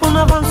 o tempo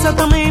não avança,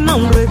 também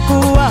não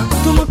recua.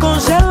 Tu me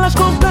congelas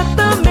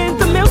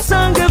completamente, meu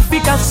sangue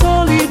fica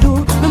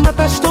sólido. Me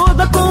matas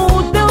toda com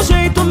o teu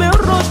jeito, meu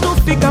rosto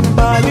fica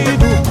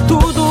pálido.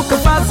 Tudo que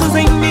fazes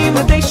em mim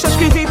me deixa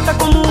esquisita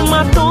como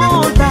uma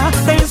tonta.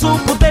 Tens o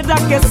poder de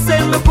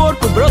aquecer meu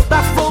corpo,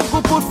 brota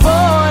fogo por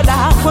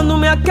fora. Quando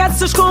me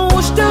aqueces com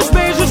os teus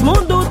beijos,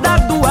 mundo dá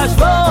duas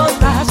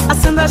voltas.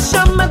 Acende a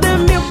chama de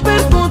mil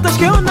perguntas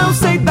que eu não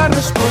sei dar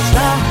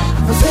resposta.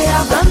 Você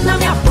abana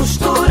minha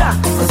postura,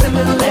 você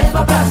me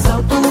leva pras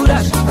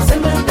alturas. Você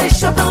me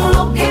deixa tão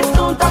louca e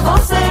tonta,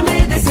 você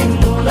me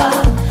dissimula.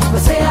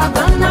 Você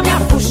abana minha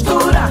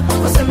postura,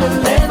 você me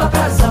leva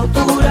pras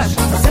alturas.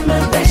 Você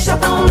me deixa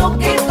tão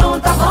louca e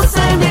tonta,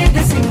 você me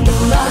dissimula.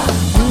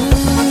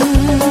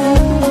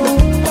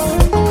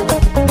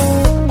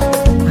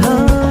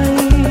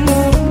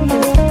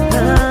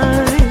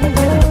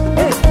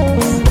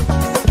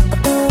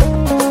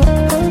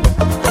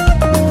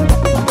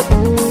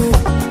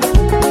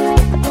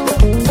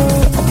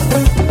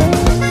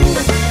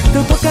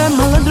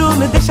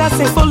 Me deixa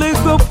sem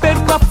fôlego, eu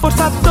perco a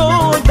força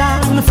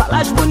toda. Me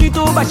falas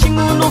bonito,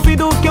 baixinho no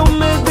ouvido que eu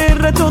me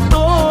derreto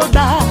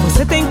toda.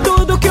 Você tem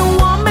tudo que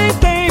um homem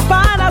tem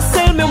para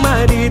ser meu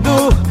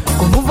marido.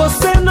 Como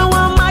você não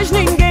há mais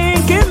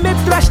ninguém que me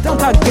traz tão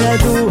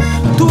cagado.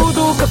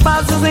 Tudo que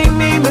fazes em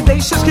mim me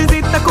deixa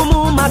esquisita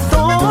como uma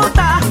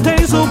tonta.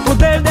 Tens o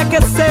poder de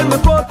aquecer meu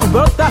corpo,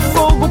 brota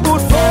fogo por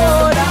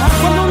fora.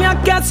 Quando me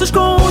aqueces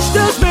com os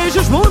teus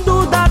beijos,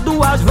 mundo dá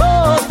duas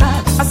voltas.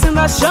 Acende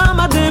a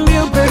chama de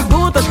mil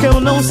perguntas que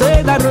eu não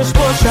sei dar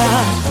resposta.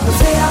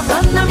 Você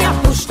abana minha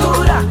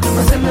postura,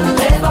 você me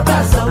leva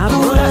pras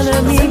alturas.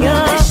 Abana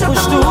minha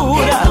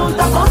postura,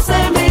 tonta,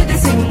 você me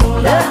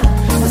dissimula.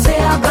 Você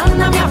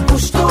abana minha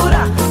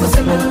postura,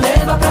 você me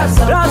leva pras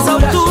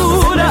alturas.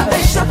 Você me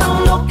deixa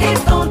tão louca e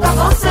tonta,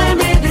 você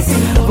me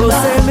dissimula.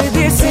 Você me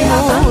dissimula. Você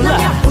abana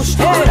minha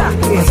postura,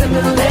 você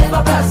me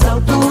leva pras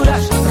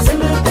alturas. Você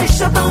me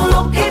deixa tão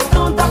louca e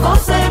tonta,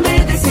 você me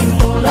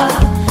dissimula.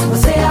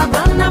 Você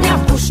abana minha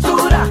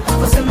postura,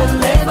 você me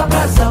leva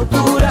pras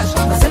alturas.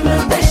 Você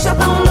me deixa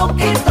tão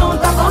louca e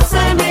tonta,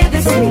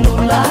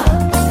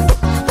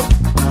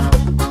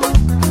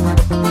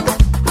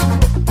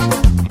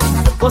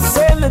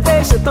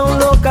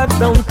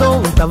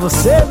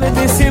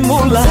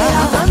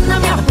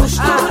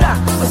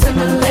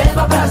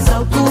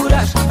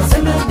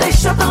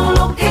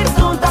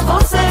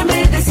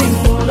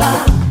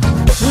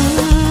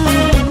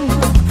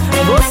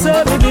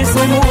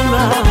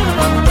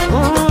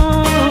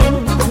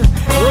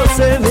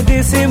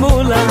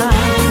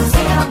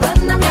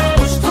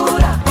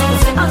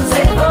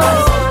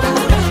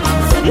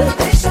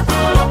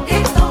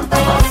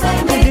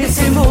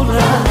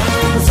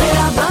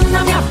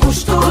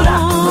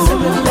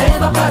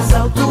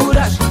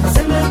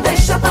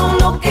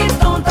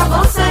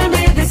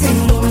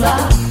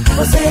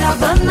 Você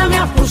abana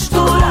minha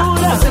postura,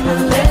 você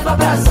me leva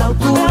pras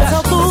alturas.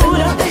 Você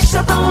me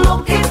deixa tão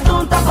louca e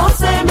tonta,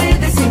 você me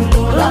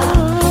dissimula.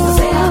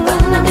 Você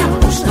abana minha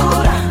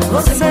postura,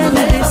 você me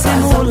leva pras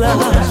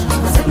alturas.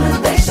 Você me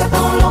deixa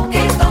tão louca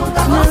e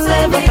tonta,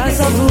 você me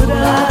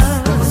dissimula.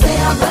 Você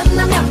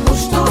abana minha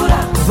postura,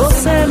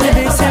 você me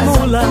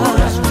dissimula.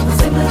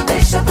 Você me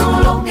deixa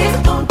tão louca e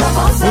tonta,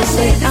 você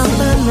me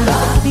dissimula.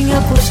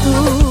 Minha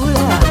postura.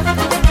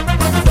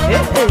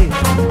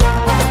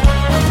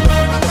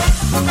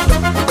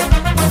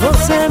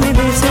 Você me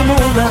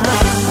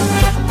dissimula.